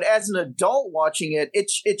 Yeah. But as an adult watching it,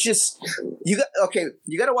 it just you got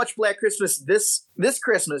to watch Black Christmas this this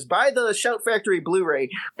Christmas, buy the Shout Factory Blu-ray,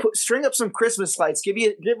 string up some Christmas lights, give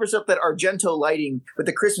yourself that Argento lighting with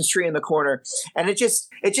the Christmas tree in the corner, and it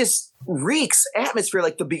just reeks atmosphere.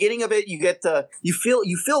 Like the beginning of it, you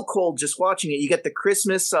feel cold just watching it. You get the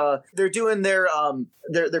Christmas. They're doing their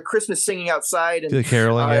Christmas singing outside and the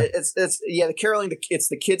caroling. It's the caroling. It's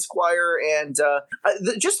the kids choir and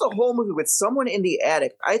just the whole movie with someone in the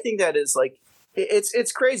attic. I think that is like.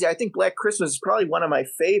 It's crazy. I think Black Christmas is probably one of my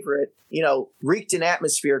favorite, reeked in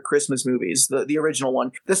atmosphere Christmas movies. The original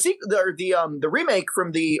one, the remake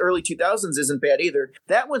from the early 2000s isn't bad either.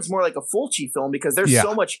 That one's more like a Fulci film because there's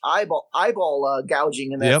so much eyeball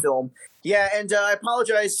gouging in that film. Yeah, and I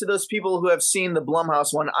apologize to those people who have seen the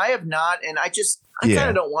Blumhouse one. I have not, and I kind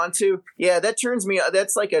of don't want to. Yeah, that turns me.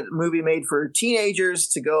 That's like a movie made for teenagers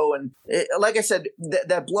to go and, like I said,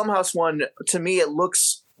 that Blumhouse one to me it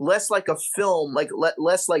looks less like a film, like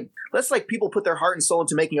less like people put their heart and soul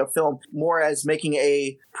into making a film, more as making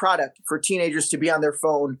a product for teenagers to be on their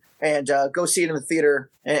phone and go see it in the theater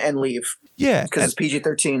and leave. Yeah, because it's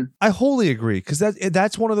PG-13. I wholly agree because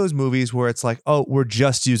that's one of those movies where it's like, oh, we're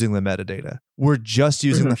just using the metadata. We're just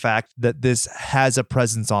using the fact that this has a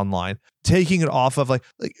presence online, taking it off of like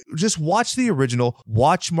just watch the original.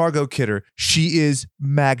 Watch Margot Kidder. She is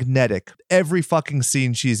magnetic. Every fucking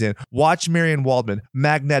scene she's in. Watch Marion Waldman.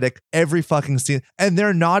 Magnetic. Every fucking scene. And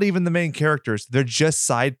they're not even the main characters. They're just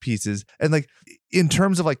side pieces. And like in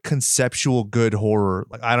terms of like conceptual good horror,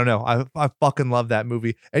 like I don't know. I fucking love that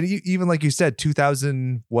movie. And even like you said,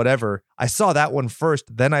 2000 whatever. I saw that one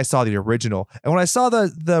first, then I saw the original. And when I saw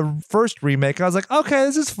the first remake, I was like, okay,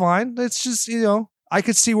 this is fine. It's just, I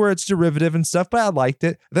could see where it's derivative and stuff, but I liked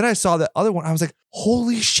it. Then I saw the other one. I was like,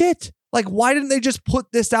 holy shit. Like, why didn't they just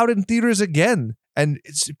put this out in theaters again? And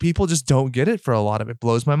people just don't get it for a lot of it.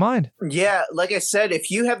 Blows my mind. Yeah, like I said,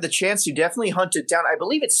 if you have the chance, you definitely hunt it down. I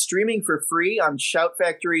believe it's streaming for free on Shout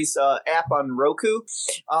Factory's app on Roku.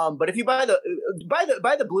 But if you buy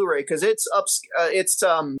the Blu-ray, because they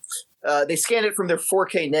scan it from their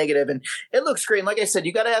 4K negative and it looks great. And like I said,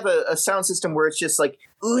 you got to have a sound system where it's just like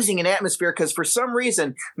oozing an atmosphere because for some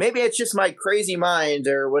reason, maybe it's just my crazy mind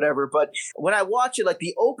or whatever. But when I watch it, like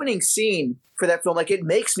the opening scene for that film, like it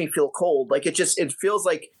makes me feel cold. Like it feels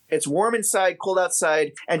like it's warm inside, cold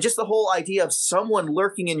outside. And just the whole idea of someone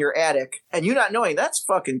lurking in your attic and you not knowing, that's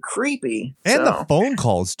fucking creepy. And the phone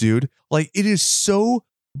calls, dude. Like it is so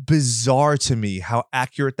bizarre to me how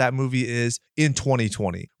accurate that movie is in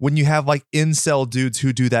 2020 when you have like incel dudes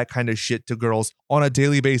who do that kind of shit to girls on a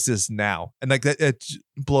daily basis now, and like that it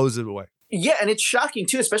blows it away. Yeah, and it's shocking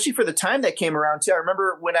too, especially for the time that came around too. I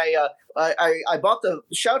remember when I bought the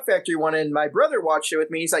Shout Factory one and my brother watched it with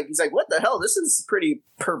me. He's like, what the hell? This is pretty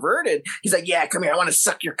perverted. He's like, yeah, come here. I want to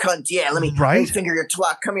suck your cunt. Yeah, let me finger your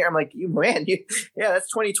twat. Come here. I'm like, that's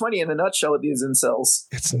 2020 in a nutshell with these incels.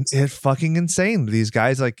 It's fucking insane. These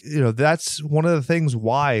guys, like, that's one of the things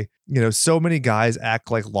why, so many guys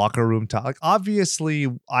act like locker room talk. Like, obviously,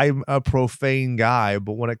 I'm a profane guy,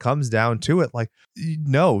 but when it comes down to it, like,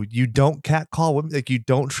 no, you don't catcall women. Like, you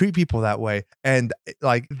don't treat people that way. And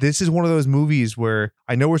like, this is one of those movies where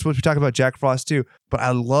I know we're supposed to be talking about Jack Frost too, but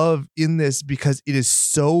I love in this because it is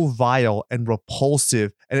so vile and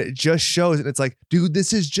repulsive, and it just shows. And it's like, dude,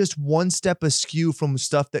 this is just one step askew from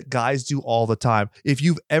stuff that guys do all the time. If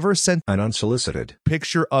you've ever sent an unsolicited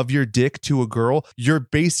picture of your dick to a girl, you're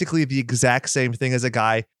basically the exact same thing as a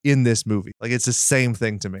guy in this movie. Like, it's the same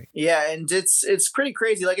thing to me. Yeah, and it's pretty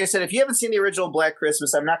crazy. Like I said, if you haven't seen the original Black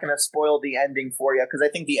Christmas, I'm not going to spoil the ending for you because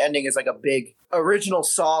I think the ending is like a big original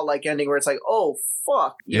Saw-like ending where it's like, oh,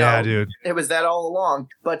 fuck. Dude. It was that all along.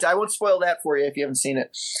 But I won't spoil that for you if you haven't seen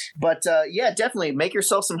it. But yeah, definitely make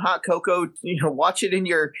yourself some hot cocoa, watch it in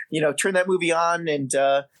your, turn that movie on and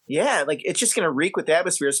yeah, like it's just going to reek with the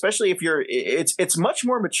atmosphere, especially if it's much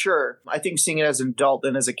more mature, I think, seeing it as an adult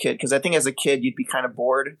than as a kid. Because I think as a kid, you'd be kind of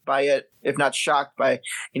bored by it, if not shocked by,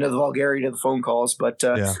 the vulgarity of the phone calls. But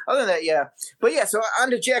other than that, yeah. But yeah, so on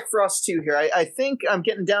to Jack Frost 2 here. I think I'm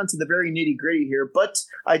getting down to the very nitty gritty here. But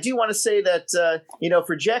I do want to say that,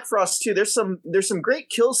 for Jack Frost 2, there's some great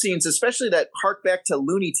kill scenes, especially that hark back to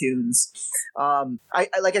Looney Tunes.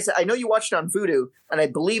 Like I said, I know you watched it on Vudu, and I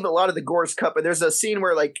believe a lot of the gore's cut, but there's a scene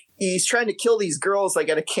where like he's trying to kill these girls like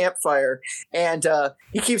at a campfire, and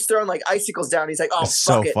he keeps throwing like icicles down. He's like, "Oh, it's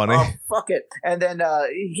fuck so it, funny. oh fuck it," and then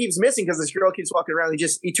he keeps missing because this girl keeps walking around.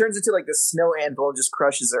 He turns into like the snow anvil and just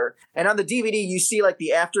crushes her. And on the DVD, you see like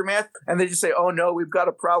the aftermath, and they just say, "Oh no, we've got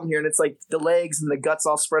a problem here," and it's like the legs and the guts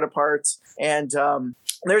all spread apart, and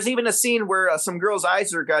There's even a scene where some girl's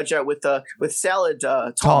eyes are gouged out with salad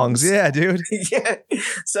Tongs. Yeah, dude. Yeah.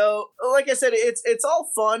 So, like I said, it's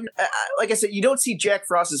all fun. Like I said, you don't see Jack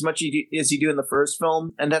Frost as much as you do in the first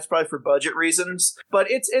film, and that's probably for budget reasons. But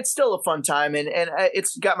it's still a fun time, and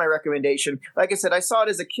it's got my recommendation. Like I said, I saw it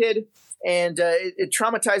as a kid, and it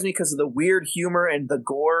traumatized me because of the weird humor and the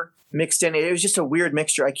gore mixed in. It was just a weird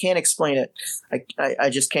mixture. I can't explain it. I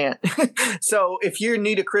just can't. So if you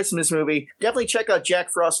need a Christmas movie, definitely check out Jack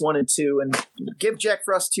Frost 1 and 2 and give Jack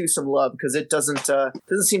Frost 2 some love, because it doesn't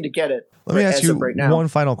seem to get it. Let me ask you right now. one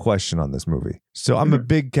final question on this movie. So I'm a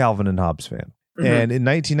big Calvin and Hobbes fan. And in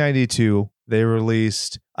 1992, they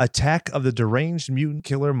released Attack of the Deranged Mutant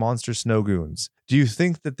Killer Monster Snow Goons. Do you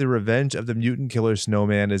think that the Revenge of the Mutant Killer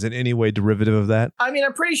Snowman is in any way derivative of that? I mean,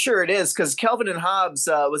 I'm pretty sure it is, because Calvin and Hobbes,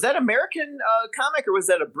 was that American comic or was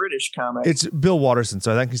that a British comic? It's Bill Watterson,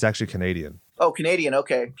 so I think he's actually Canadian. Oh, Canadian.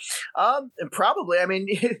 Okay. Probably. I mean,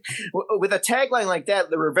 with a tagline like that,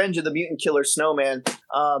 The Revenge of the Mutant Killer Snowman,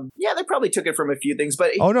 yeah, they probably took it from a few things.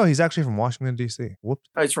 But oh, no, he's actually from Washington, D.C. Whoops.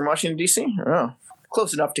 Oh, he's from Washington, D.C.? Oh.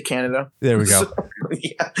 Close enough to Canada. There we go. So,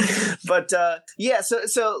 yeah. But yeah,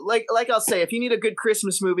 so like I'll say, if you need a good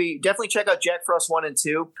Christmas movie, definitely check out Jack Frost 1 and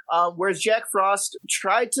 2. Whereas Jack Frost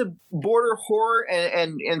tried to border horror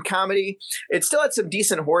and comedy, it still had some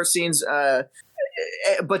decent horror scenes.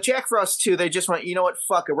 But Jack Frost 2, they just went, you know what,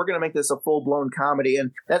 fuck it, we're going to make this a full-blown comedy.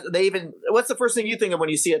 And what's the first thing you think of when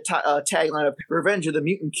you see a tagline of Revenge of the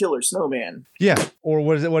Mutant Killer Snowman? Yeah, or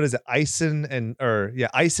what is it? Icing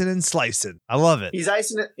and slicing. I love it. He's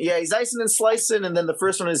icing and slicing, and then the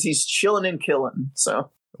first one is he's chilling and killing. So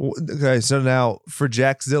okay, so now for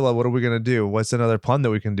Jackzilla, what are we going to do? What's another pun that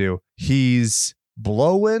we can do? He's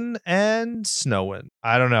blowing and snowing.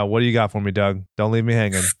 I don't know. What do you got for me, Doug? Don't leave me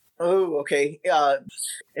hanging. Oh, okay.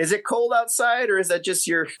 Is it cold outside, or is that just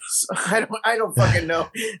your? I don't fucking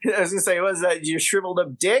know. I was gonna say, was that your shriveled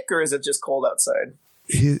up dick, or is it just cold outside?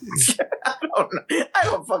 I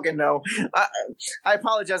don't fucking know. I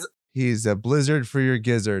apologize. He's a blizzard for your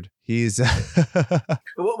gizzard. He's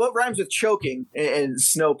what rhymes with choking and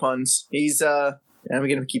snow puns? He's I'm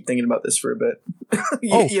gonna keep thinking about this for a bit.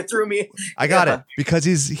 You threw me. I got it, because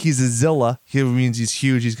he's a Zilla. He means he's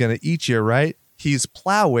huge. He's gonna eat you, right? He's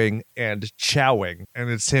plowing and chowing, and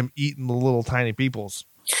it's him eating the little tiny peoples.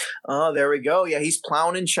 Oh, there we go. Yeah, he's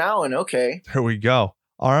plowing and chowing. Okay. There we go.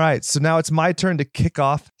 All right, so now it's my turn to kick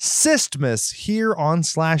off Sistmas here on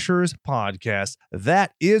Slashers Podcast.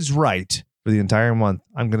 That is right. For the entire month,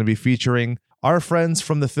 I'm going to be featuring our friends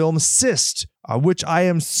from the film Sist, which I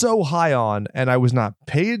am so high on, and I was not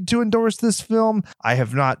paid to endorse this film. I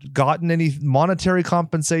have not gotten any monetary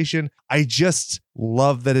compensation. I just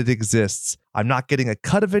love that it exists. I'm not getting a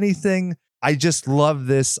cut of anything. I just love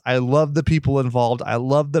this. I love the people involved. I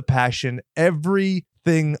love the passion. Everything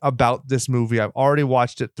about this movie. I've already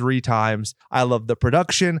watched it 3 times. I love the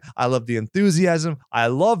production. I love the enthusiasm. I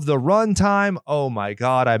love the runtime. Oh my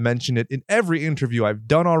God. I mentioned it in every interview I've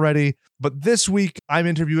done already. But this week, I'm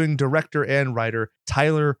interviewing director and writer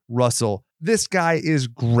Tyler Russell. This guy is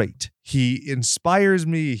great. He inspires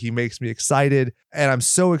me. He makes me excited. And I'm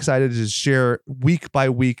so excited to share week by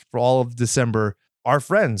week for all of December our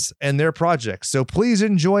friends and their projects. So please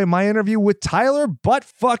enjoy my interview with Tyler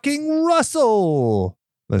Butt-fucking Russell.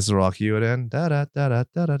 Let's rock you it in.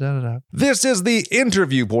 This is the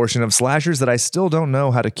interview portion of Slashers that I still don't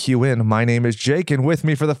know how to cue in. My name is Jake, and with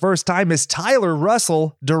me for the first time is Tyler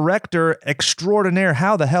Russell, director extraordinaire.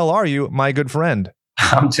 How the hell are you, my good friend?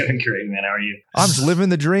 I'm doing great, man. How are you? I'm just living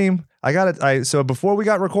the dream. I got it. So before we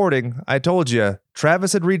got recording, I told you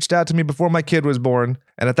Travis had reached out to me before my kid was born.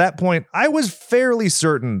 And at that point, I was fairly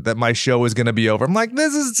certain that my show was going to be over. I'm like,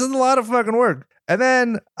 this is a lot of fucking work. And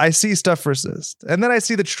then I see stuff for Sist. And then I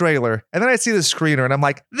see the trailer. And then I see the screener. And I'm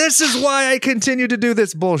like, this is why I continue to do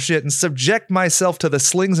this bullshit and subject myself to the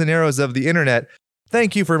slings and arrows of the internet.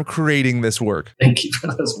 Thank you for creating this work. Thank you for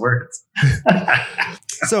those words.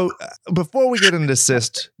 So before we get into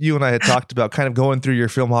Sist, you and I had talked about kind of going through your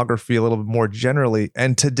filmography a little bit more generally.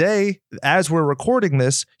 And today, as we're recording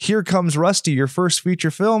this, Here Comes Rusty, your first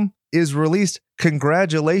feature film, is released.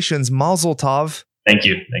 Congratulations, Mazel Tov. Thank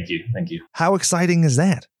you. Thank you. Thank you. How exciting is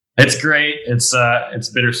that? It's great. It's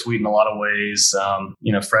bittersweet in a lot of ways.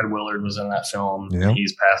 Fred Willard was in that film. Yeah.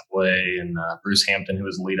 He's passed away, and Bruce Hampton, who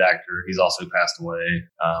was the lead actor, he's also passed away.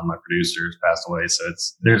 My producer has passed away. So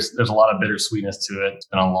there's a lot of bittersweetness to it. It's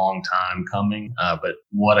been a long time coming, but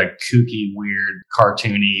what a kooky, weird,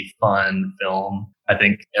 cartoony, fun film. I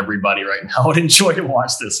think everybody right now would enjoy to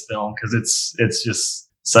watch this film because it's just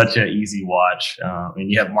such an easy watch.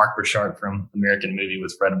 You have Mark Burchard from American Movie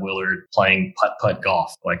with Fred Willard playing putt-putt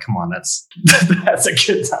golf. Like, come on, that's a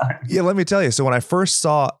good time. Yeah, let me tell you. So when I first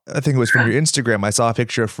saw, I think it was from your Instagram, I saw a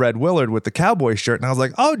picture of Fred Willard with the cowboy shirt, and I was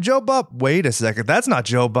like, oh, Joe Bob. Wait a second, that's not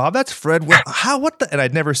Joe Bob. That's Fred Willard. How? What the? And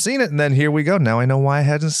I'd never seen it, and then here we go. Now I know why I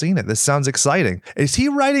hadn't seen it. This sounds exciting. Is he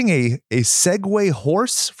riding a Segway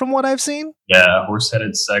horse from what I've seen? Yeah,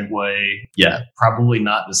 horse-headed Segway. Yeah, probably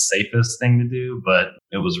not the safest thing to do, but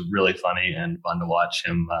it was really funny and fun to watch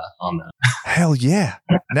him on that. Hell yeah.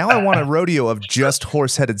 Now I want a rodeo of just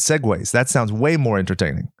horse-headed Segways. That sounds way more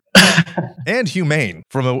entertaining. And humane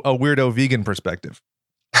from a weirdo vegan perspective.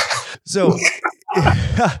 So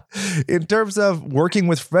in terms of working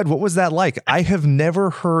with Fred, what was that like? I have never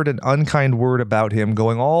heard an unkind word about him,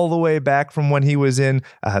 going all the way back from when he was in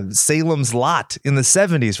Salem's Lot in the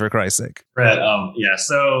 70s, for Christ's sake. Fred, yeah.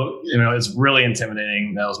 So, it's really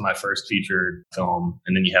intimidating. That was my first featured film.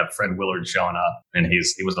 And then you have Fred Willard showing up, and he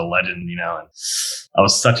was a legend, and I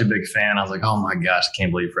was such a big fan. I was like, oh my gosh, I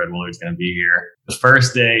can't believe Fred Willard's going to be here. The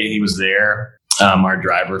first day he was there, our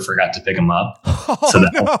driver forgot to pick him up. Oh,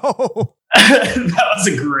 no. That was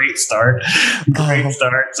a great start. So I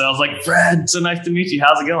was like, Fred, so nice to meet you.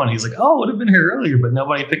 How's it going? He's like, oh, I would have been here earlier, but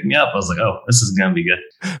nobody picked me up. I was like, oh, this is going to be good.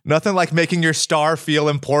 Nothing like making your star feel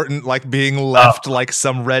important, like being left like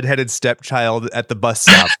some redheaded stepchild at the bus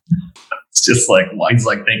stop. It's just like, he's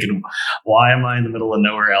like thinking, why am I in the middle of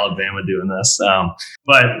nowhere, Alabama, doing this?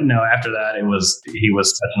 But no, after that, he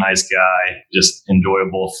was such a nice guy, just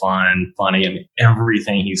enjoyable, fun, funny. I mean,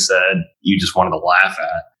 everything he said, you just wanted to laugh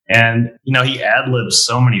at. And, he ad-libs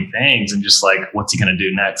so many things and just like, what's he going to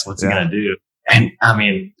do next? What's he going to do? And I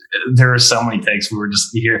mean, there are so many takes. You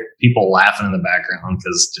hear people laughing in the background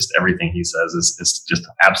because just everything he says is just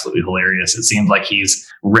absolutely hilarious. It seems like he's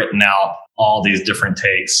written out all these different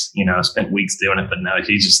takes, spent weeks doing it, but no,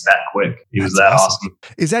 he's just that quick. He was that awesome.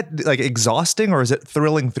 Is that like exhausting or is it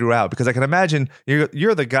thrilling throughout? Because I can imagine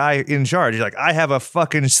you're the guy in charge. You're like, I have a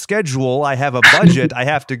fucking schedule. I have a budget. I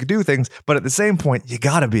have to do things. But at the same point, you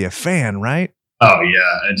got to be a fan, right? Oh yeah.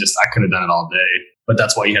 I could have done it all day, but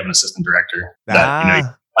that's why you have an assistant director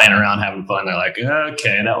that, playing around, having fun. They're like,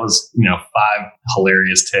 okay, that was, 5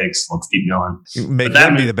 hilarious takes. Let's keep going. Make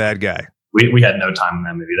them be the bad guy. We had no time in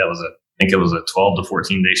that movie. I think it was a 12 to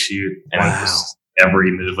 14 day shoot. And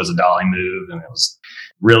every move was a dolly move. And it was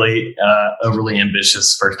really overly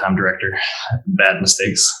ambitious first time director. Bad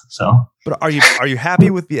mistakes. So, but are you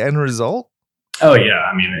happy with the end result? Oh yeah.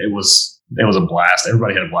 I mean, it was a blast.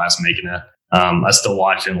 Everybody had a blast making it. I still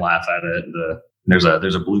watch and laugh at it. There's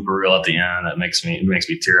a blooper reel at the end that makes me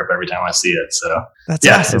tear up every time I see it. So that's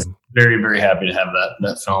awesome. Very, very happy to have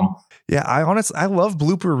that film. Yeah, I love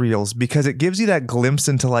blooper reels because it gives you that glimpse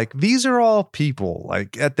into like, these are all people.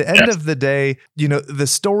 Like at the end of the day, the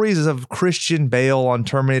stories of Christian Bale on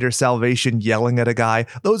Terminator Salvation yelling at a guy,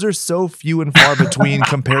 those are so few and far between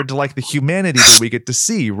compared to like the humanity that we get to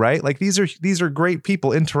see, right? Like these are great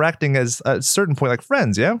people interacting as at a certain point, like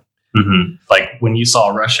friends, yeah? Mm-hmm. Like when you saw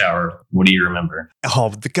Rush Hour, what do you remember?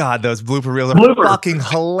 Oh, God, those blooper reels are fucking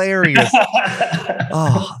hilarious.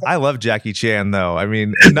 Oh, I love Jackie Chan, though. I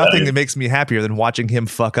mean, nothing that makes me happier than watching him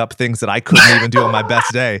fuck up things that I couldn't even do on my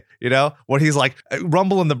best day. When he's like,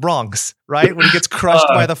 Rumble in the Bronx, right? When he gets crushed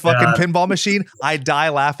by the fucking pinball machine, I die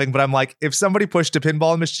laughing. But I'm like, if somebody pushed a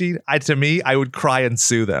pinball machine, I would cry and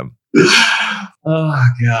sue them. Oh,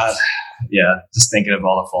 God. Yeah, just thinking of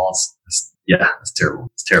all the faults. Yeah, it's terrible.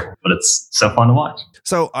 It's terrible, but it's so fun to watch.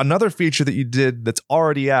 So another feature that you did that's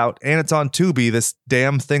already out and it's on Tubi, this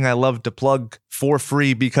damn thing I love to plug for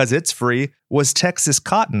free because it's free, was Texas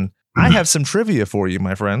Cotton. Mm-hmm. I have some trivia for you,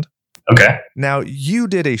 my friend. Okay. Now, you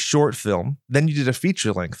did a short film, then you did a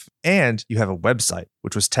feature length, and you have a website,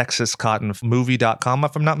 which was TexasCottonMovie.com,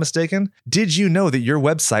 if I'm not mistaken. Did you know that your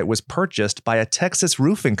website was purchased by a Texas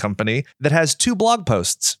roofing company that has 2 blog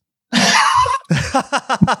posts?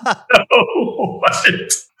 What?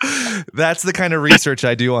 That's the kind of research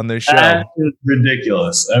I do on this show. That is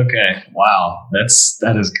ridiculous. Okay. Wow.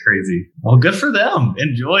 That is crazy. Well, good for them.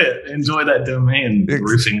 Enjoy it. Enjoy that domain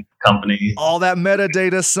roofing company. All that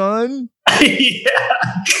metadata, son. Yeah.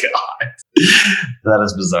 God. That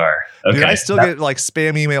is bizarre. Okay. Dude, I still get like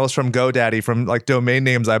spam emails from GoDaddy from like domain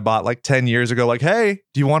names I bought like 10 years ago. Like, hey,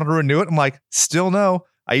 do you want to renew it? I'm like, still no.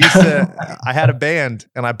 I had a band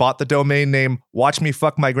and I bought the domain name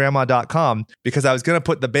watchmefuckmygrandma.com because I was going to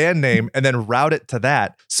put the band name and then route it to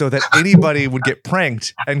that so that anybody would get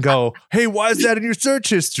pranked and go, hey, why is that in your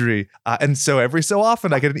search history? And so every so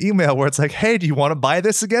often I get an email where it's like, hey, do you want to buy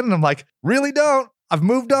this again? And I'm like, really don't. I've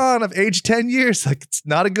moved on. I've aged 10 years. Like, it's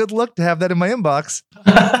not a good look to have that in my inbox.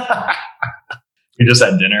 You're just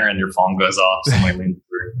at dinner and your phone goes off. Somebody leans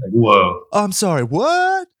through. Like, whoa. I'm sorry,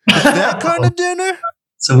 what? That kind of dinner?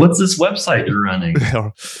 So what's this website you're running?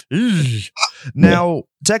 Now,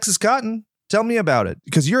 Texas Cotton, tell me about it.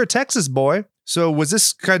 Because you're a Texas boy. So was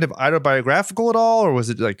this kind of autobiographical at all? Or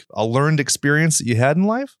was it like a learned experience that you had in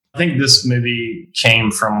life? I think this movie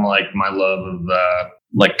came from like my love of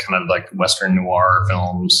like kind of like Western noir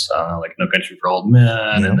films, like No Country for Old Men.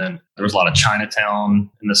 Yeah. And then there was a lot of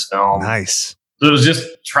Chinatown in this film. Nice. So it was just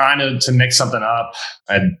trying to mix something up.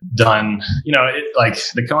 I'd done, like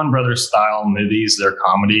the Coen Brothers style movies, their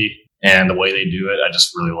comedy and the way they do it. I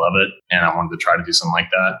just really love it. And I wanted to try to do something like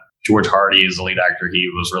that. George Hardy is the lead actor. He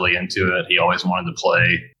was really into it. He always wanted to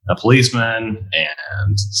play a policeman.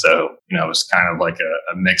 And so, it was kind of like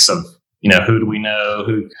a mix of, who do we know?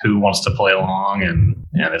 Who wants to play along? And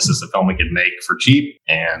is this a film we could make for cheap?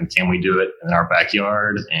 And can we do it in our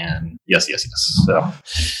backyard? And yes.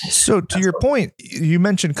 So to your point, you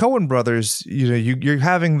mentioned Coen Brothers, you're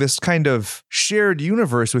having this kind of shared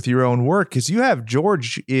universe with your own work because you have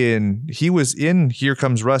George he was in Here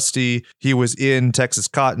Comes Rusty. He was in Texas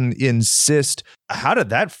Cotton, in Sist. How did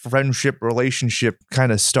that friendship relationship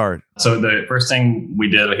kind of start? So the first thing we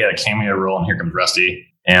did, we had a cameo role in Here Comes Rusty.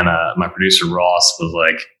 And my producer Ross was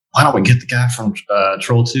like, why don't we get the guy from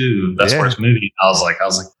Troll 2, Best Worst Movie? I was like,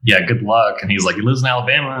 yeah, good luck. And he's like, he lives in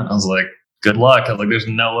Alabama. I was like, good luck. I was like, there's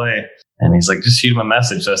no way. And he's like, just shoot him a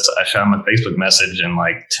message. So I shot him a Facebook message, and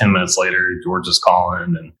like 10 minutes later, George is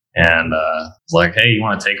calling and was like, hey, you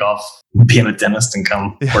want to take off being a dentist and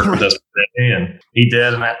come work with us today? And he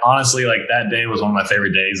did. And honestly, like that day was one of my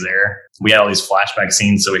favorite days there. We had all these flashback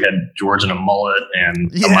scenes. So we had George in a mullet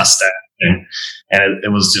and a mustache. And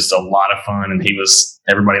it was just a lot of fun. And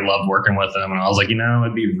everybody loved working with him. And I was like,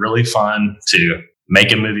 it'd be really fun to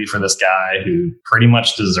make a movie for this guy who pretty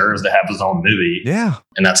much deserves to have his own movie. Yeah.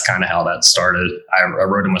 And that's kind of how that started. I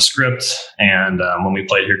wrote him a script. And when we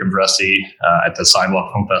played Here Comes Rusty at the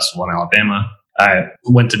Sidewalk Film Festival in Alabama, I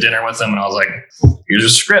went to dinner with him and I was like, here's a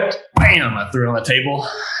script. Bam! I threw it on the table.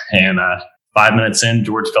 And 5 minutes in,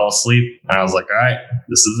 George fell asleep. And I was like, all right,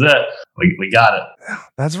 this is it. We got it.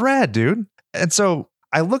 That's rad, dude. And so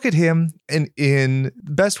I look at him and in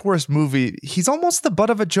Best Worst Movie, he's almost the butt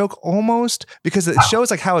of a joke almost because it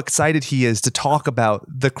shows like how excited he is to talk about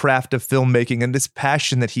the craft of filmmaking and this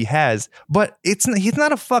passion that he has. But he's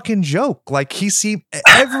not a fucking joke. Like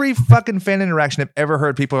every fucking fan interaction I've ever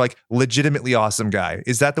heard, people are like legitimately awesome guy.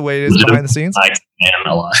 Is that the way it is behind the scenes? Man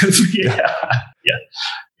alive.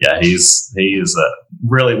 Yeah. He's a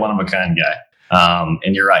really one of a kind guy.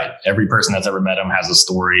 And you're right. Every person that's ever met him has a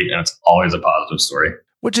story, and it's always a positive story.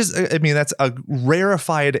 Which is, I mean, that's a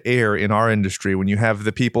rarefied air in our industry when you have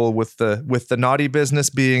the people with the naughty business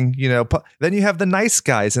being, then you have the nice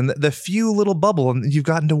guys and the few little bubble, and you've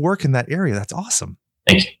gotten to work in that area. That's awesome.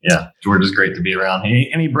 Thank you. Yeah, George is great to be around.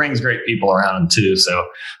 He brings great people around him too. So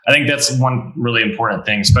I think that's one really important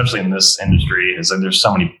thing, especially in this industry, is that there's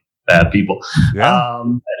so many bad people. Yeah.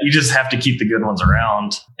 You just have to keep the good ones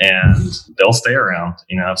around, and they'll stay around,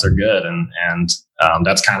 if they're good. And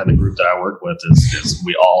that's kind of the group that I work with is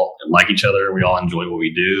we all like each other. We all enjoy what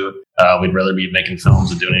we do. We'd rather be making films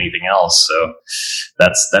than doing anything else. So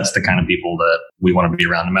that's the kind of people that we want to be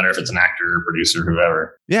around, no matter if it's an actor or producer,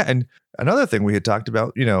 whoever. Yeah. And another thing we had talked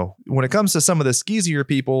about, when it comes to some of the skeezier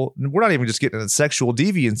people, we're not even just getting into sexual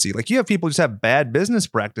deviancy. Like you have people just have bad business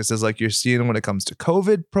practices, like you're seeing when it comes to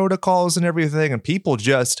COVID protocols and everything, and people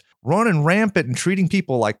just running rampant and treating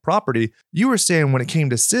people like property. You were saying when it came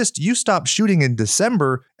to Sist, you stopped shooting in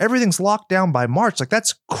December. Everything's locked down by March. Like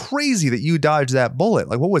that's crazy that you dodged that bullet.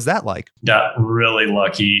 Like what was that like? Got really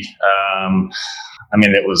lucky.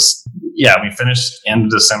 It was, we finished end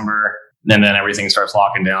of December. And then everything starts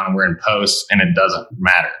locking down and we're in post, and it doesn't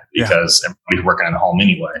matter because everybody's working at home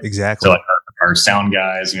anyway. Exactly. So like our sound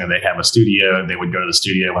guys, they have a studio. They would go to the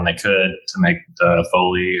studio when they could to make the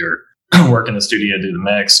Foley or work in the studio, do the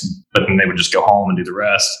mix, but then they would just go home and do the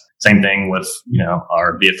rest. Same thing with,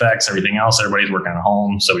 our VFX, everything else. Everybody's working at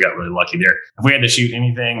home. So we got really lucky there. If we had to shoot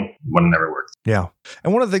anything, it would have never worked. Yeah.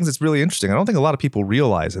 And one of the things that's really interesting, I don't think a lot of people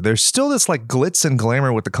realize it. There's still this like glitz and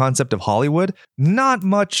glamour with the concept of Hollywood. Not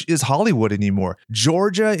much is Hollywood anymore.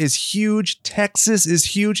 Georgia is huge. Texas is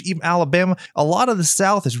huge. Even Alabama. A lot of the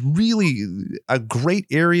South is really a great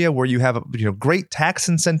area where you have great tax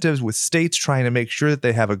incentives with states trying to make sure that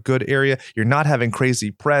they have a good area. You're not having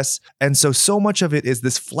crazy press. And so much of it is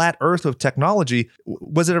this flat earth of technology.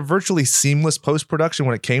 Was it a virtually seamless post-production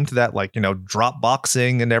when it came to that, drop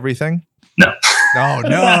boxing and everything? No. Oh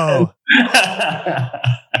no!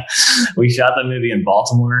 We shot the movie in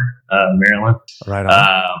Baltimore, Maryland. Right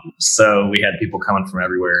on. So we had people coming from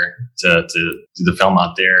everywhere to do the film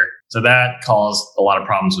out there. So that caused a lot of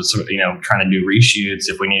problems with, trying to do reshoots.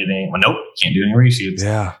 If we needed any, well, nope, can't do any reshoots.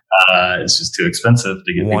 Yeah. It's just too expensive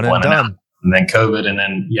to get One people and in and out. done. And then COVID, and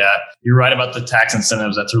then, you're right about the tax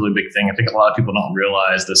incentives. That's a really big thing. I think a lot of people don't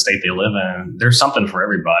realize the state they live in. There's something for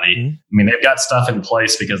everybody. Mm-hmm. I mean, they've got stuff in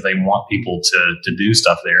place because they want people to do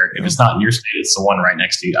stuff there. If it's not in your state, it's the one right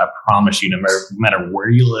next to you. I promise you, no matter where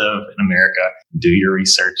you live in America, do your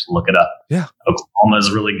research, look it up. Yeah. Oklahoma is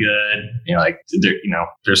really good.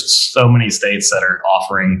 There's so many states that are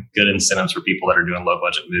offering good incentives for people that are doing low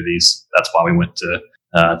budget movies. That's why we went to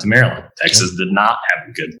Maryland. Texas did not have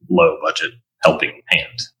a good low budget helping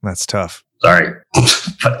hand. That's tough. Sorry.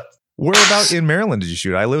 But Where about in Maryland did you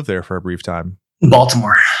shoot? I lived there for a brief time.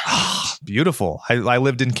 Baltimore. Beautiful. I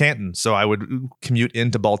lived in Canton, so I would commute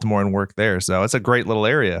into Baltimore and work there. So it's a great little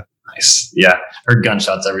area. Nice. Yeah. Heard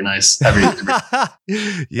gunshots every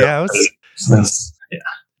Yeah. yeah.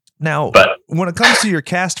 Now, But when it comes to your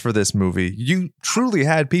cast for this movie, you truly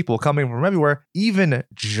had people coming from everywhere, even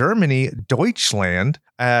Germany, Deutschland.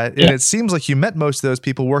 And it seems like you met most of those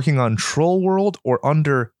people working on Troll World or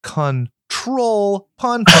under Control.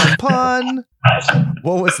 Pun.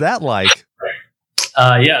 What was that like?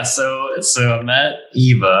 So I met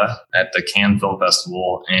Eva at the Cannes Film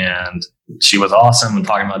Festival, and she was awesome. And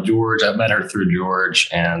talking about George, I met her through George,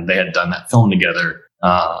 and they had done that film together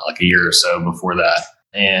like a year or so before that.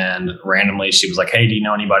 And randomly, she was like, "Hey, do you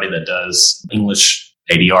know anybody that does English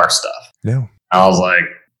ADR stuff?" Yeah. I was like,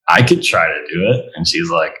 "I could try to do it." And she's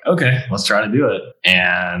like, "Okay, let's try to do it."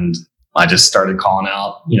 And I just started calling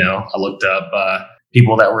out. I looked up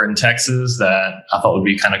people that were in Texas that I thought would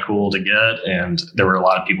be kind of cool to get. And there were a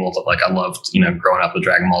lot of people that I loved, growing up with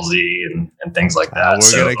Dragon Ball Z and things like that.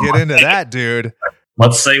 We're going to get into that, dude.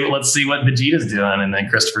 Let's see what Vegeta's doing. And then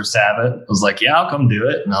Christopher Sabat was like, "Yeah, I'll come do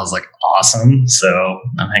it." And I was like, awesome. So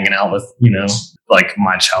I'm hanging out with,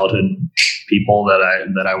 my childhood people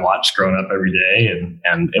that I watched growing up every day.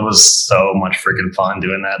 And it was so much freaking fun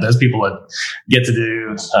doing that. There's people that get to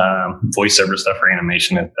do voiceover stuff for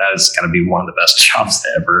animation. And that has got to be one of the best jobs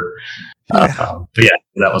ever. Yeah. But yeah,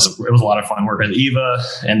 it was a lot of fun working with Eva.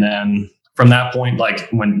 And then from that point,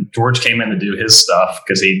 when George came in to do his stuff,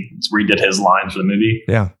 because he redid his lines for the movie.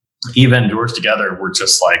 Yeah. Eva and George together were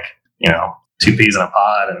just two peas in a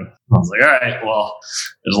pod. And I was like, all right, well,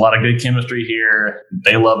 there's a lot of good chemistry here.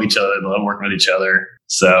 They love each other. They love working with each other.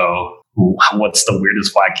 So what's the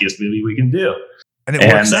weirdest, wackiest movie we can do? And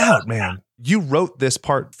it works out, man. You wrote this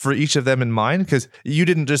part for each of them in mind, because you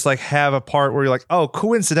didn't just have a part where you're like, oh,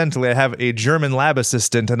 coincidentally, I have a German lab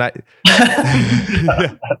assistant and I.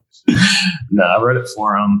 No, I wrote it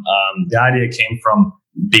for him. The idea came from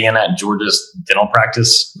being at George's dental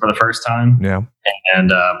practice for the first time. Yeah.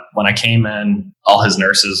 And when I came in, all his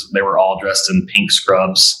nurses, they were all dressed in pink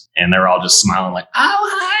scrubs, and they were all just smiling like, "Oh,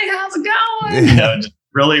 hi, how's it going?" Just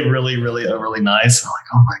really, really, really, really nice. I'm like,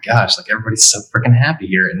 oh my gosh, everybody's so freaking happy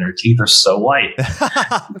here, and their teeth are so white.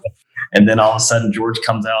 And then all of a sudden, George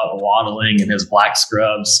comes out waddling in his black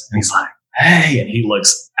scrubs, and he's like, "Hey," and he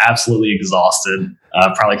looks absolutely exhausted,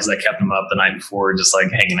 probably because I kept him up the night before, just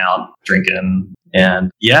hanging out, drinking.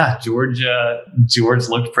 And yeah, George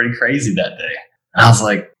looked pretty crazy that day. And I was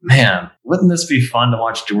like, man, wouldn't this be fun to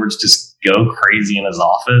watch George just go crazy in his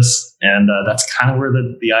office? And that's kind of where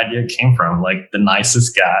the idea came from. The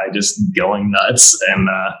nicest guy just going nuts. And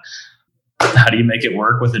how do you make it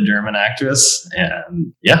work with a German actress?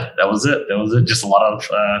 And yeah, that was it. Just a lot of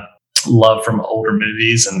love from older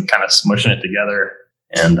movies and kind of smushing it together.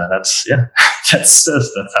 And that's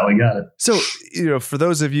how we got it. So, for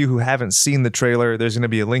those of you who haven't seen the trailer, there's going to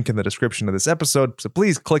be a link in the description of this episode. So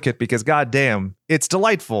please click it, because goddamn, it's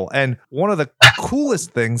delightful. And one of the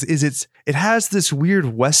coolest things is it has this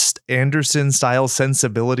weird Wes Anderson style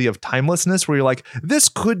sensibility of timelessness, where you're like, this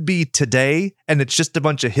could be today and it's just a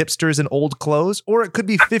bunch of hipsters in old clothes, or it could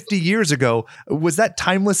be 50 years ago. Was that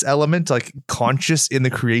timeless element conscious in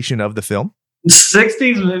the creation of the film?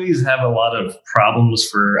 60s movies have a lot of problems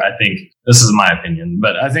for, I think, this is my opinion,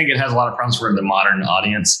 but I think it has a lot of problems for the modern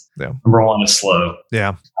audience. Yeah. Number one is slow.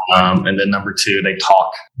 Yeah. And then number two, they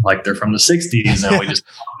talk like they're from the 60s, and we just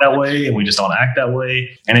talk that way, and we just don't act that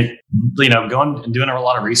way. And it, going and doing a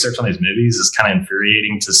lot of research on these movies is kind of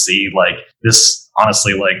infuriating to see this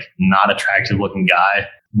honestly not attractive looking guy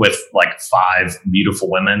with 5 beautiful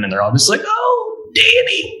women, and they're all just like, "Oh,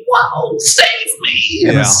 Danny, wow, save me!"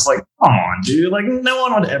 And it's come on, dude! No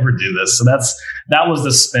one would ever do this. So that was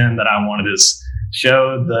the spin that I wanted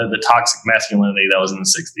show the toxic masculinity that was in the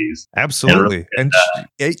 60s. Absolutely. And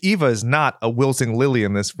Eva is not a wilting lily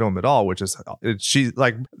in this film at all, which is she's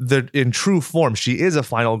like in true form. She is a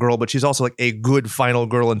final girl, but she's also like a good final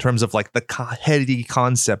girl in terms of like the heady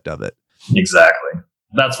concept of it. Exactly.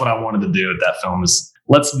 That's what I wanted to do with that film is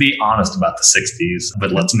let's be honest about the 60s,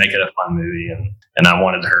 but let's make it a fun movie. And I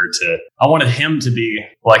wanted him to be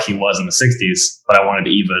like he was in the 60s, but I wanted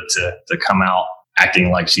Eva to come out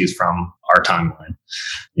acting like she's from our timeline,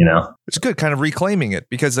 you know? It's good, kind of reclaiming it,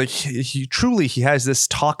 because like he truly has this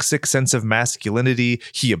toxic sense of masculinity.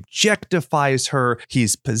 He objectifies her.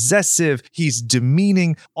 He's possessive. He's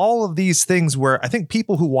demeaning. All of these things where I think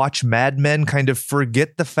people who watch Mad Men kind of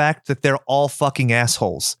forget the fact that they're all fucking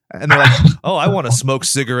assholes. And they're like, oh, I want to smoke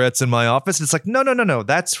cigarettes in my office. And it's like, no.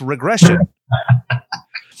 That's regression.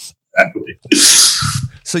 Exactly.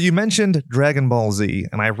 So you mentioned Dragon Ball Z,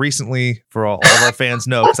 and I recently, for all of our fans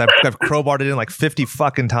know, because I've crowbarred it in like 50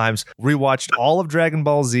 fucking times, rewatched all of Dragon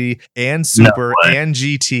Ball Z and Super and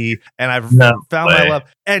GT, and I've found my love.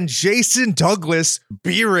 And Jason Douglas,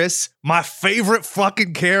 Beerus, my favorite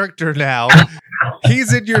fucking character now,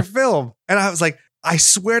 he's in your film. And I was like, I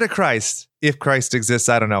swear to Christ, if Christ exists,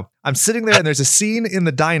 I don't know. I'm sitting there and there's a scene in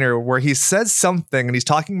the diner where he says something and he's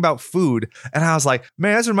talking about food. And I was like,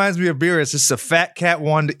 man, this reminds me of Beerus. It's just a fat cat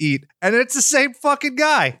wanted to eat. And it's the same fucking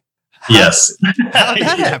guy. Yes. How'd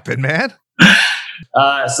that happen, man?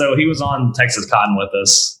 So he was on Texas Cotton with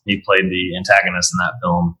us. He played the antagonist in that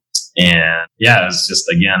film. And yeah, it was just,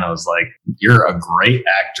 again, I was like, you're a great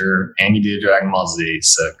actor and you do Dragon Ball Z.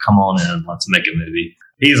 So come on in. Let's make a movie.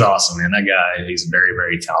 He's awesome, man. That guy, he's very,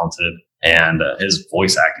 very talented. And his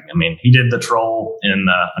voice acting, I mean, he did the troll in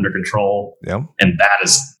Under Control. Yeah. And that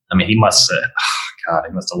is, I mean, he must have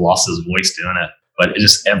lost his voice doing it. But it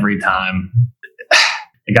just every time,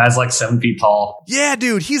 the guy's like 7 feet tall. Yeah,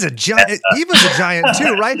 dude, he's a giant. Eva's a giant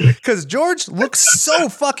too, right? Because George looks so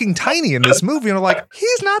fucking tiny in this movie. And I'm like,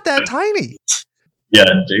 he's not that tiny. Yeah,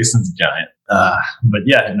 Jason's a giant. But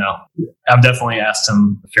yeah, no, I've definitely asked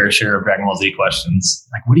him a fair share of Dragon Ball Z questions.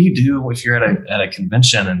 Like, what do you do if you're at a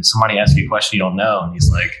convention and somebody asks you a question you don't know? And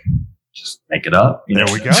he's like, just make it up. There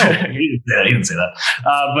we go. He didn't say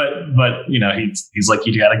that. But you know, he's like,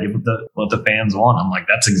 you got to give what the fans want. I'm like,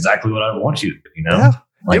 that's exactly what I want you to do, you know? Yeah.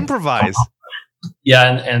 Like, improvise. Yeah.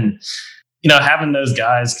 And you know, having those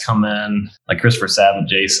guys come in, like Christopher Sabat,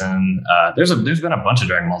 Jason, there's been a bunch of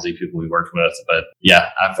Dragon Ball Z people we worked with, but yeah,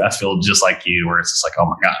 I feel just like you, where it's just like, oh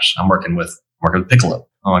my gosh, I'm working with Piccolo.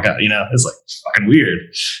 Oh my God, you know, it's like fucking weird.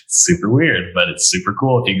 It's super weird, but it's super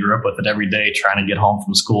cool if you grew up with it every day trying to get home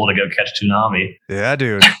from school to go catch Toonami. Yeah,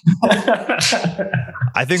 dude.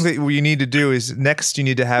 I think that what you need to do is next you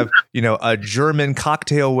need to have, you know, a German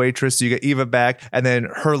cocktail waitress. So you get Eva back, and then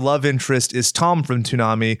her love interest is Tom from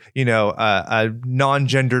Toonami, you know, a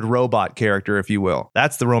non-gendered robot character, if you will.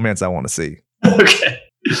 That's the romance I want to see. Okay.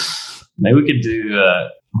 Maybe we could do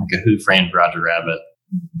like a Who Framed Roger Rabbit,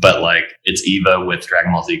 but like it's Eva with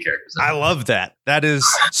Dragon Ball Z characters. I love that. That is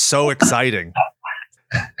so exciting.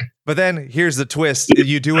 But then here's the twist.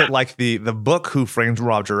 You do it like the book Who Framed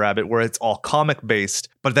Roger Rabbit, where it's all comic based,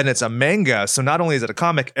 but then it's a manga. So not only is it a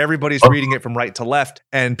comic, everybody's reading it from right to left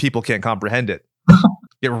and people can't comprehend it.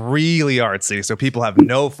 Get really artsy, so people have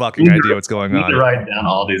no fucking idea what's going on. You need to write down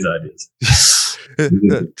all these ideas.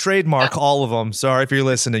 Trademark all of them. Sorry if you're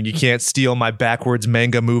listening. You can't steal my backwards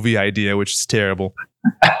manga movie idea, which is terrible.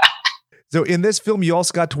 So in this film, you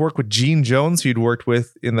also got to work with Gene Jones, who you'd worked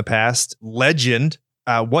with in the past. Legend.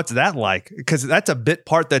 What's that like? Because that's a bit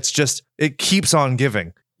part that's just, it keeps on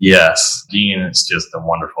giving. Yes. Gene is just a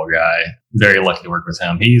wonderful guy. Very lucky to work with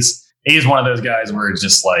him. He's one of those guys where it's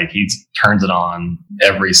just like he turns it on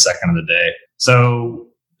every second of the day. So,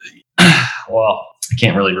 well, I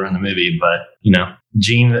can't really ruin the movie, but you know,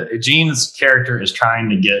 Gene's character is trying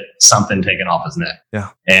to get something taken off his neck. Yeah.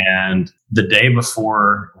 And the day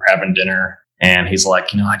before we're having dinner, and he's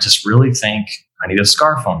like, you know, I just really think I need a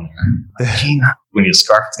scarf on there. Like, Gene, we need a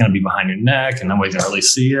scarf. It's going to be behind your neck, and nobody's going to really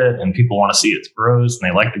see it. And people want to see it's gross, and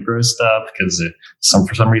they like the gross stuff because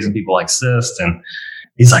for some reason people like cyst. And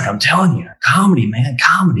he's like, I'm telling you, comedy, man,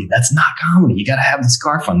 comedy. That's not comedy. You got to have the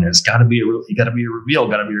scarf on there. It's got to be a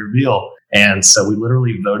reveal. And so we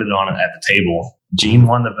literally voted on it at the table. Gene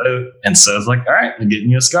won the vote, and so it's like, all right, I'm getting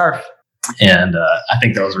you a scarf. And I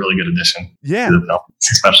think that was a really good addition to the film,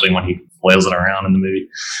 especially when he flails it around in the movie.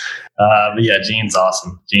 But yeah, Gene's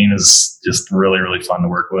awesome. Gene is just really, really fun to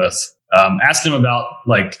work with. Asked him about,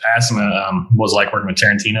 like, what was it like working with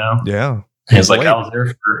Tarantino? Yeah. He was like, I was there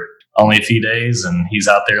for only a few days, and he's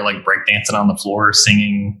out there like breakdancing on the floor,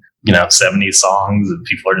 singing, you know, 70s songs, and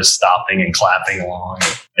people are just stopping and clapping along.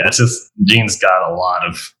 Yeah, it's just Gene's got a lot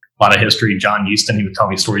of history. John Huston, he would tell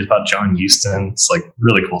me stories about John Huston. It's like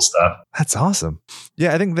really cool stuff. That's awesome.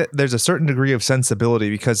 Yeah, I think that there's a certain degree of sensibility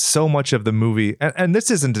because so much of the movie, and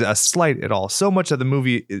this isn't a slight at all, so much of the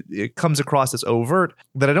movie, it comes across as overt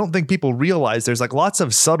that I don't think people realize there's like lots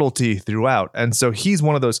of subtlety throughout. And so he's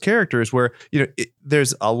one of those characters where,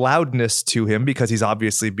 there's a loudness to him because he's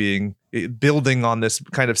obviously building on this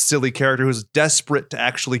kind of silly character who's desperate to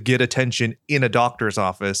actually get attention in a doctor's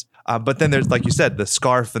office. But then there's, like you said, the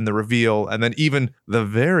scarf and the reveal, and then even the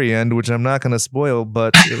very end, which I'm not going to spoil,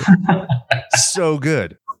 but so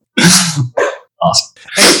good. Awesome.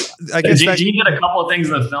 And I guess Gene did a couple of things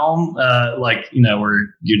in the film,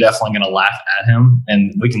 where you're definitely going to laugh at him,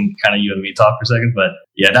 and we can kind of you and me talk for a second. But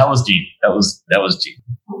yeah, that was Gene. That was Gene.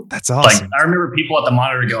 That's awesome. Like I remember people at the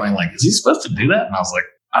monitor going, like, "Is he supposed to do that?" And I was like,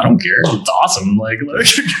 I don't care. It's awesome. Like, you're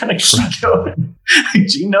gonna keep going.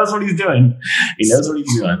 Gene knows what he's doing. He knows what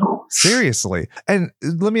he's doing. Seriously. And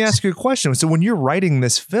let me ask you a question. So when you're writing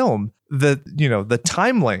this film, the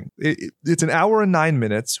time length, it's an hour and 9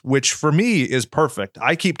 minutes, which for me is perfect.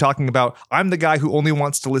 I keep talking about, I'm the guy who only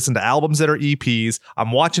wants to listen to albums that are EPs.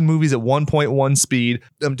 I'm watching movies at 1.1 speed.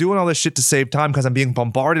 I'm doing all this shit to save time because I'm being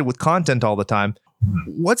bombarded with content all the time.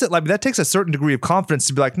 What's it like? That takes a certain degree of confidence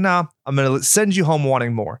to be like, nah, I'm going to send you home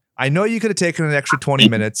wanting more. I know you could have taken an extra 20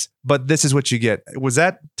 minutes, but this is what you get. Was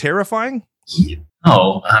that terrifying?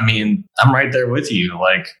 No, I mean, I'm right there with you.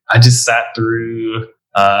 Like, I just sat through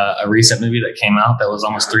a recent movie that came out that was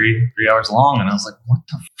almost three hours long, and I was like, what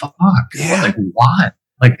the fuck? Yeah. Like, what?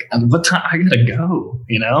 Like, what time? I gotta go,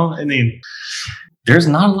 I mean, there's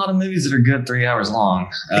not a lot of movies that are good 3 hours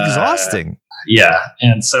long. Exhausting. Yeah.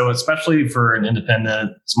 And so especially for an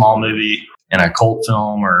independent small movie and a cult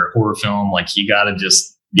film or horror film, like you got to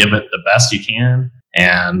just give it the best you can.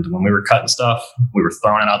 And when we were cutting stuff, we were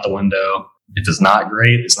throwing it out the window. If it's not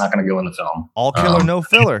great, it's not going to go in the film. All killer, no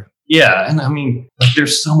filler. Yeah. And I mean, like,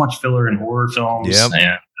 there's so much filler in horror films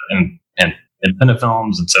and independent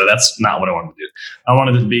films. And so that's not what I wanted to do. I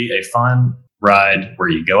wanted it to be a fun ride where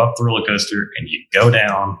you go up the roller coaster and you go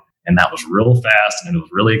down, and that was real fast and it was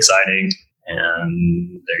really exciting.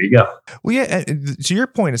 And there you go. Well, yeah, to your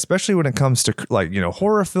point, especially when it comes to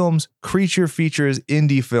horror films, creature features,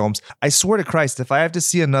 indie films, I swear to Christ, if I have to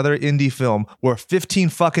see another indie film where 15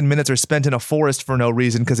 fucking minutes are spent in a forest for no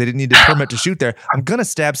reason because they didn't need a permit to shoot there, I'm going to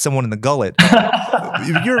stab someone in the gullet.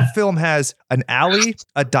 Your film has an alley,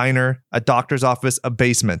 a diner, a doctor's office, a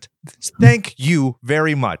basement. Thank you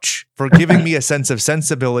very much for giving me a sense of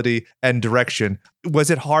sensibility and direction.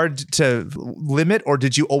 Was it hard to limit, or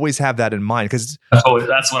did you always have that in mind? Because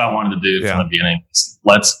that's what I wanted to do from the beginning.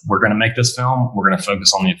 We're going to make this film. We're going to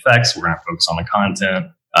focus on the effects. We're going to focus on the content.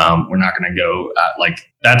 We're not going to go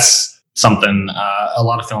that's something a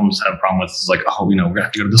lot of films have a problem with. It's like, we're going to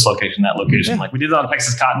have to go to this location, that location. Like we did on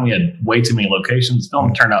Texas Cotton. We had way too many locations. The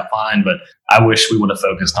film turned out fine, but I wish we would have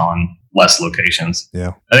focused on less locations.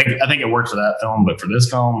 Yeah, I think it worked for that film, but for this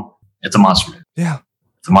film, it's a monster movie. Yeah,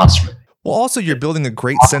 it's a monster movie. Well, also, you're building a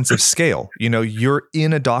great sense of scale. You're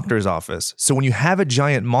in a doctor's office. So when you have a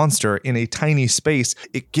giant monster in a tiny space,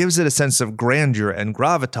 it gives it a sense of grandeur and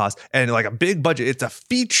gravitas and like a big budget. It's a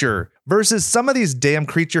feature versus some of these damn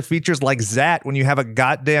creature features like Zat, when you have a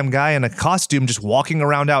goddamn guy in a costume just walking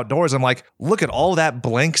around outdoors. I'm like, look at all that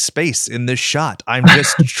blank space in this shot. I'm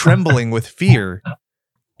just trembling with fear.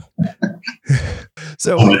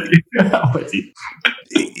 So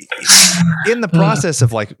in the process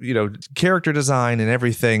of character design and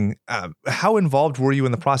everything, how involved were you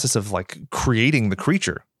in the process of creating the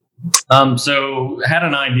creature? So had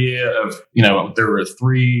an idea of, there were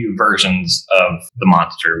 3 versions of the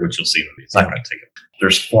monster, which you'll see in the movie. It's not going to take it.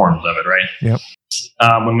 There's forms of it, right? Yep.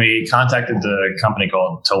 When we contacted the company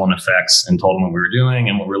called Tolan Effects and told them what we were doing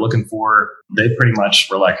and what we were looking for, they pretty much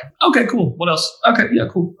were like, okay, cool. What else? Okay. Yeah,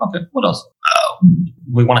 cool. Okay. What else?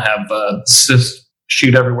 We want to have cysts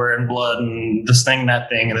shoot everywhere in blood and this thing, that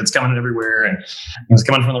thing, and it's coming everywhere and it's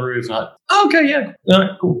coming from the roof. And okay, yeah. All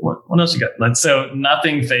right, cool. What else you got? So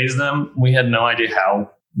nothing fazed them. We had no idea how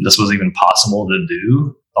this was even possible to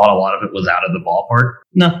do. Thought a lot of it was out of the ballpark.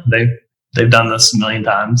 No, they've done this a million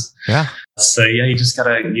times. Yeah. So yeah, you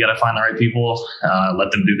gotta find the right people, let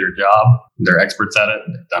them do their job. They're experts at it.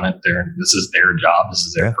 They've done it. This is their job. This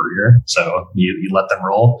is their career. So you let them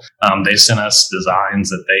roll. They sent us designs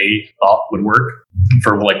that they thought would work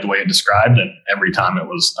for the way it described, and every time it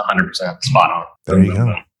was 100% spot on. There you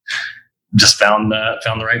go. Just found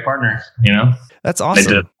the right partner. That's awesome. They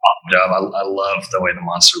did job. I love the way the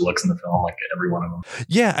monster looks in the film, like every one of them.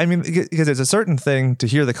 Yeah, I mean, because it's a certain thing to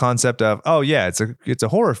hear the concept of, oh yeah, it's a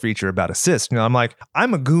horror feature about a cyst. You know, I'm like,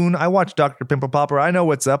 I'm a goon. I watch Dr. Pimple Popper. I know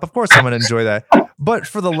what's up. Of course, I'm gonna enjoy that. But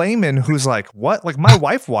for the layman who's like, what? Like, my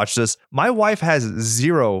wife watched this. My wife has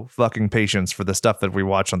zero fucking patience for the stuff that we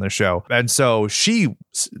watch on the show, and so she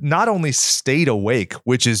not only stayed awake,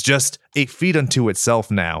 which is just a feat unto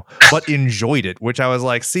itself now, but enjoyed it, which I was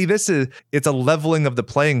like, see, it's a leveling of the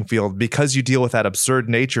playing field because you deal with that absurd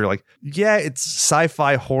nature. Like, yeah, it's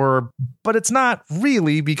sci-fi horror, but it's not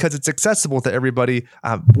really because it's accessible to everybody.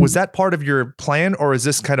 Was that part of your plan, or is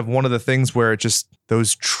this kind of one of the things where it just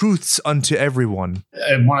those truths unto everyone?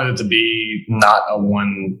 I wanted it to be not a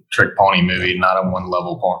one-trick pony movie, not a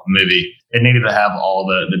one-level movie. It needed to have all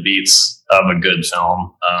the beats of a good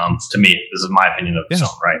film. To me, this is my opinion of the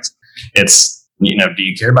film, right? It's, do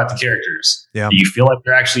you care about the characters? Yeah. Do you feel like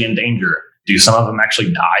they're actually in danger? Do some of them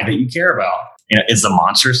actually die that you care about? Is the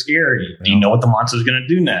monster scary? Do you know what the monster is going to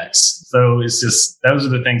do next? So it's just, those are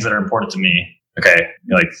the things that are important to me. Okay,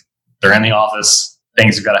 like they're in the office,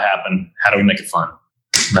 things have got to happen. How do we make it fun?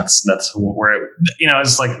 That's where,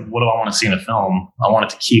 it's like, what do I want to see in a film? I want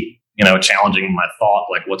it to keep, challenging my thought,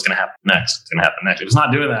 like what's going to happen next? What's going to happen next? If it's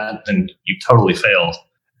not doing that, then you totally failed.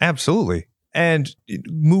 Absolutely. And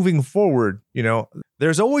moving forward,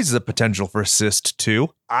 there's always the potential for Cyst 2.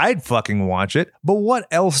 I'd fucking watch it. But what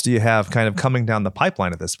else do you have kind of coming down the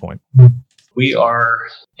pipeline at this point? We are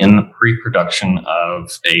in pre-production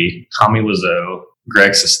of a Tommy Wiseau,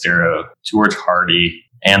 Greg Sestero, George Hardy,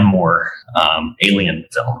 and more alien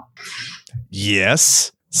film.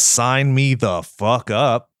 Yes. Sign me the fuck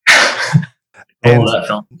up. And that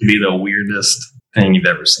film to be the weirdest thing you've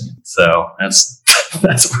ever seen. So that's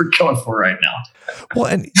what we're going for right now. Well,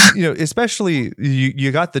 and especially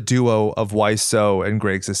you got the duo of Wiseau and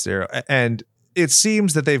Greg Sestero, and it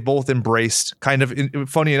seems that they've both embraced kind of,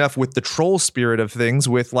 funny enough, with the troll spirit of things,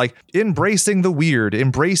 with like embracing the weird,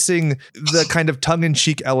 embracing the kind of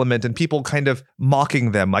tongue-in-cheek element, and people kind of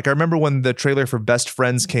mocking them. Like, I remember when the trailer for Best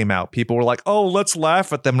Friends came out, people were like, oh, let's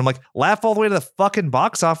laugh at them. And I'm like, laugh all the way to the fucking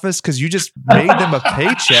box office because you just made them a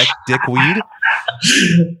paycheck, dickweed.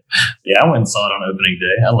 Yeah, I went and saw it on opening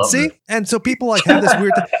day. I love it. And so people like have this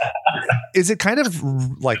weird is it kind of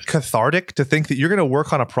like cathartic to think that you're going to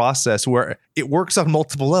work on a process where it works on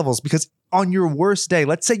multiple levels? Because on your worst day,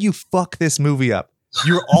 let's say you fuck this movie up,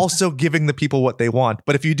 you're also giving the people what they want.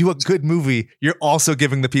 But if you do a good movie, you're also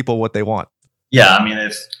giving the people what they want. Yeah, I mean,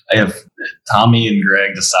 if Tommy and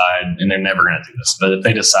Greg decide, and they're never going to do this, but if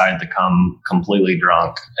they decide to come completely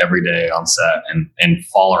drunk every day on set and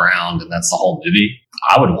fall around, and that's the whole movie,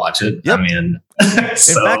 I would watch it. Yep. I mean, in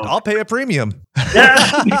fact, I'll pay a premium.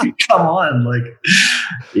 Yeah, come on, like,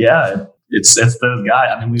 yeah, it's those guys.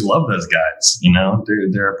 I mean, we love those guys.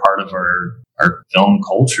 They're a part of our film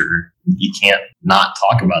culture. You can't not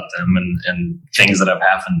talk about them and things that have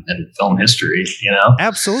happened in film history.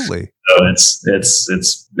 Absolutely. So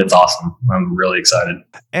it's awesome. I'm really excited.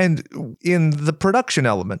 And in the production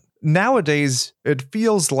element, nowadays, it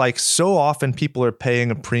feels like so often people are paying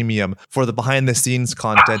a premium for the behind the scenes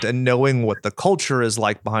content and knowing what the culture is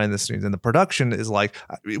like behind the scenes. And the production is like,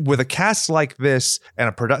 with a cast like this and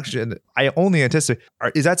a production, I only anticipate,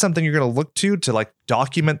 is that something you're going to look to like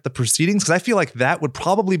document the proceedings? Because I feel like that would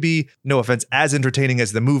probably be, no offense, as entertaining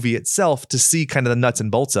as the movie itself to see kind of the nuts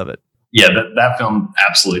and bolts of it. Yeah, that film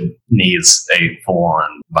absolutely needs a full-on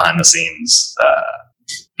behind-the-scenes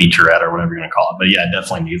featurette or whatever you're going to call it. But yeah, it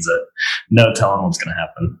definitely needs it. No telling what's going to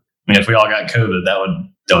happen. I mean, if we all got COVID,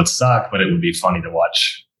 that would suck, but it would be funny to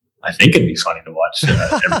watch. I think it'd be funny to watch.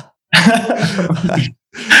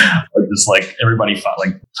 Or just like everybody,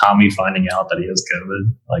 like Tommy finding out that he has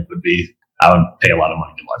COVID, like I would pay a lot of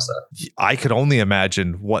money to watch that. I could only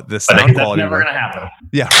imagine what the sound quality. That's never going to happen.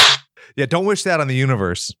 Yeah. Don't wish that on the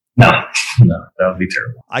universe. No, that would be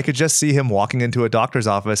terrible. I could just see him walking into a doctor's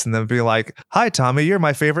office and then be like, "Hi, Tommy, you're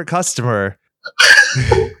my favorite customer."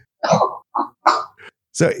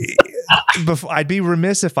 So I'd be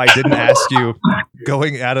remiss if I didn't ask you,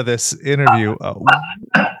 going out of this interview,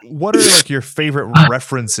 what are like your favorite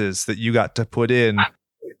references that you got to put in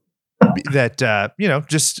that,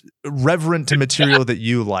 just reverent to material that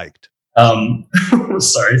you liked? Sorry,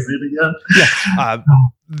 say it again. Yeah.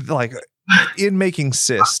 Like, in making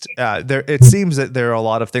Cyst, it seems that there are a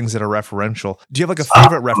lot of things that are referential. Do you have like a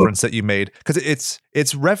favorite reference that you made? Because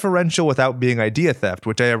it's referential without being idea theft,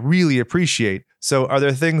 which I really appreciate. So are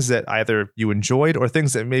there things that either you enjoyed or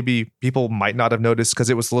things that maybe people might not have noticed because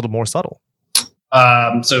it was a little more subtle?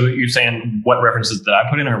 So you're saying what references did I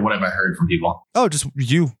put in, or what have I heard from people? Oh, just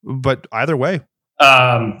you, but either way.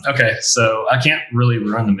 Okay, so I can't really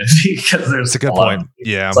ruin the movie because there's That's a good point.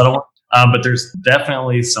 Yeah. So but there's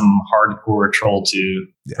definitely some hardcore Troll 2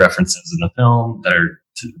 references in the film that are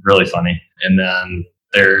really funny. And then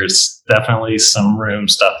there's definitely some Room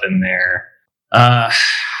stuff in there.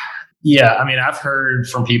 Yeah, I mean, I've heard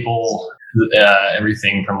from people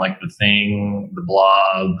everything from like The Thing, The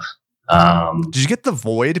Blob. Did you get The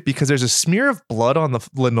Void? Because there's a smear of blood on the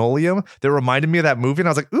linoleum that reminded me of that movie, and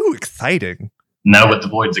I was like, ooh, exciting. No, but The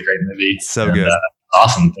Void's a great movie. So good.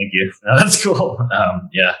 Awesome. Thank you. That's cool.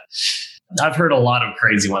 Yeah. I've heard a lot of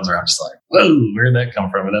crazy ones where I'm just like, whoa, where'd that come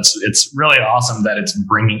from? And it's really awesome that it's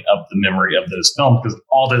bringing up the memory of those films, because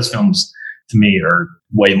all those films to me are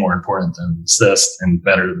way more important than Sis and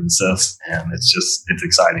better than Sis. And it's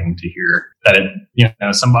exciting to hear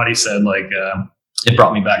that somebody said like, it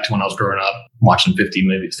brought me back to when I was growing up watching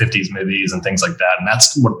 50s movies and things like that. And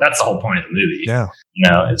that's the whole point of the movie. Yeah.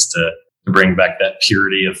 Is to bring back that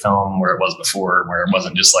purity of film where it was before, where it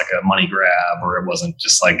wasn't just like a money grab, or it wasn't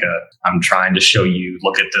just like I'm trying to show you,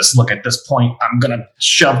 look at this point, I'm going to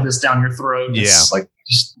shove this down your throat. It's like,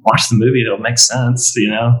 just watch the movie. It'll make sense,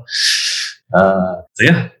 So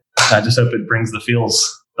yeah, I just hope it brings the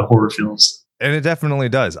horror feels. And it definitely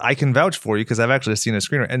does. I can vouch for you because I've actually seen a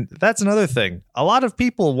screener. And that's another thing. A lot of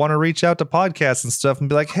people want to reach out to podcasts and stuff and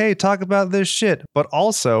be like, hey, talk about this shit, but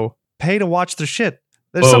also pay to watch the shit.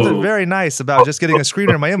 There's something very nice about just getting a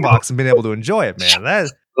screener in my inbox and being able to enjoy it, man.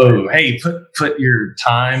 Hey, put your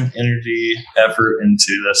time, energy, effort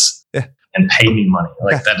into this and pay me money.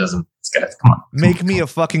 Like that doesn't, guys, come on. Make me a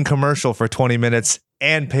fucking commercial for 20 minutes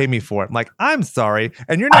and pay me for it. I'm like, I'm sorry.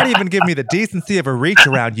 And you're not even giving me the decency of a reach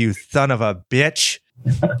around, you son of a bitch.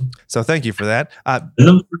 So thank you for that.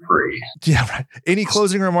 For free. Yeah, right. Any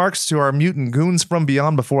closing remarks to our mutant goons from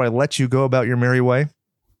beyond before I let you go about your merry way?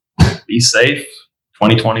 Be safe.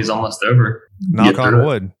 2020 is almost over. Knock on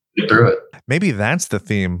wood. Get through it. Maybe that's the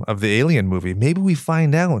theme of the Alien movie. Maybe we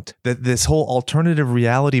find out that this whole alternative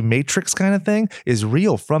reality matrix kind of thing is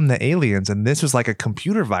real from the aliens, and this was like a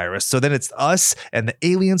computer virus. So then it's us and the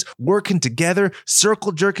aliens working together,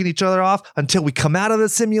 circle jerking each other off until we come out of the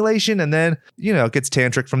simulation, and then, it gets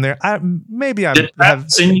tantric from there. Did I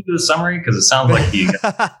send you the summary? Because it sounds like you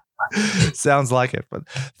Sounds like it. But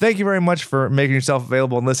thank you very much for making yourself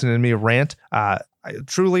available and listening to me rant. I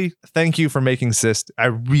truly thank you for making Sis. I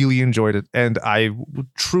really enjoyed it, and I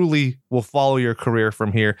truly will follow your career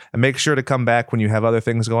from here. And make sure to come back when you have other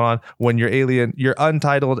things going on. When your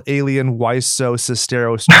untitled Alien Wiseau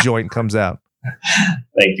Sisteros joint comes out.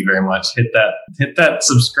 Thank you very much. Hit that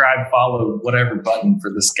subscribe, follow, whatever button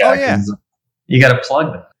for this guy. Oh, yeah. You got to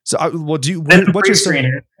plug that. So, what's your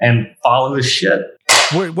screener and follow his shit?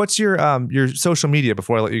 What's your social media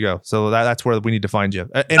before I let you go? So that's where we need to find you.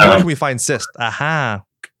 And where can we find Sis? Aha.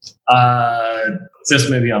 Sis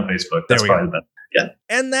maybe on Facebook. That's probably the best. Yeah.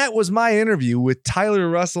 And that was my interview with Tyler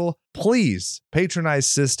Russell. Please patronize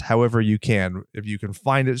Sis however you can. If you can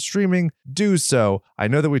find it streaming, do so. I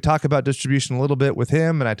know that we talk about distribution a little bit with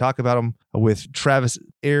him, and I talk about him with Travis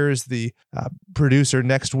Ayers, the producer,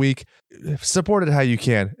 next week. Support it how you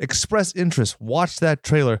can. Express interest. Watch that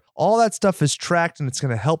trailer. All that stuff is tracked, and it's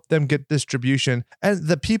going to help them get distribution. And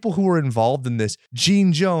the people who were involved in this,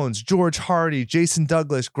 Gene Jones, George Hardy, Jason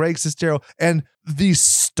Douglas, Greg Sestero, and the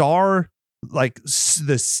star, like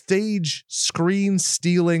the stage screen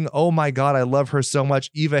stealing, oh my God, I love her so much,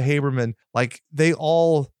 Eva Haberman, like they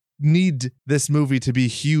all need this movie to be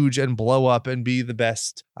huge and blow up and be the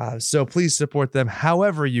best. So please support them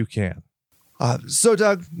however you can. So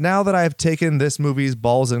Doug, now that I've taken this movie's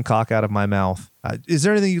balls and cock out of my mouth, is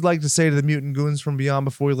there anything you'd like to say to the mutant goons from beyond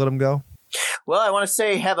before we let them go? Well, I want to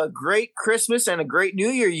say have a great Christmas and a great New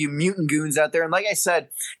Year, you mutant goons out there. And like I said,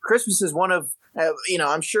 Christmas is one of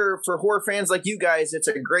I'm sure for horror fans like you guys, it's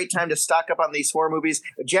a great time to stock up on these horror movies.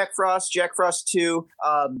 Jack Frost 2,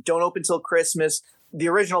 Don't Open Till Christmas, the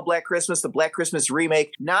original Black Christmas, the Black Christmas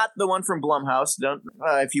remake, not the one from Blumhouse. Don't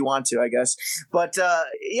if you want to, I guess. But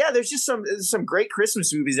there's just some great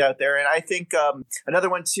Christmas movies out there, and I think another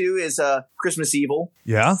one too is Christmas Evil.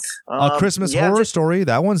 Yeah, a Christmas horror story.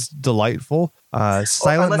 That one's delightful.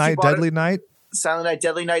 Silent Night, Deadly Night. Silent Night,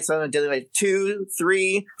 Deadly Night, Silent Night, Deadly Night 2,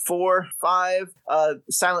 3, 4, 5,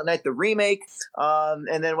 Silent Night, the remake,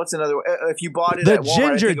 and then what's another one? If you bought it The at Walmart,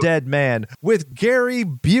 Ginger Dead Man with Gary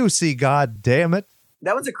Busey, god damn it.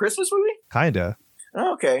 That one's a Christmas movie? Kinda.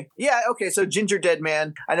 Okay. Yeah, okay. So Ginger Dead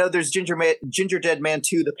Man. I know there's Ginger Dead Man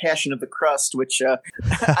 2, The Passion of the Crust, which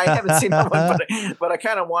I haven't seen that one, but I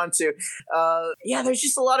kind of want to. Yeah, there's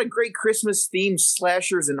just a lot of great Christmas-themed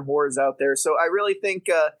slashers and horrors out there. So I really think,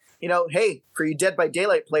 hey, for you Dead by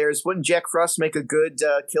Daylight players, wouldn't Jack Frost make a good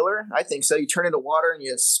killer? I think so. You turn into water and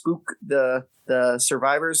you spook the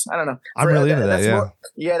survivors. I don't know. I'm really into that,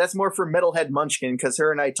 yeah. That's more for Metalhead Munchkin, because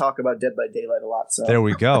her and I talk about Dead by Daylight a lot. So there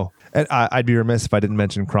we go. And I'd be remiss if I didn't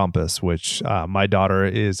mention Krampus, which my daughter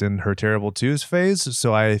is in her Terrible Twos phase.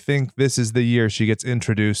 So I think this is the year she gets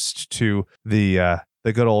introduced to the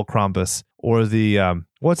good old Krampus, or the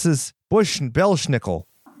what's his Belschnickel.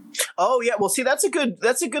 Oh yeah, well, see, that's a good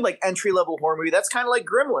like entry level horror movie. That's kind of like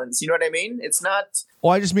Gremlins. You know what I mean? It's not.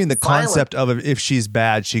 Well, I just mean the violent. concept of if she's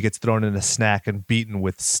bad, she gets thrown in a snack and beaten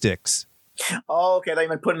with sticks. Oh, okay. They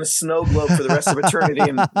even put in a snow globe for the rest of eternity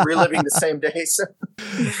and reliving the same day. So.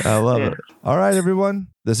 I love it. All right, everyone.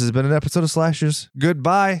 This has been an episode of Slashers.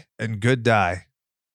 Goodbye and good die.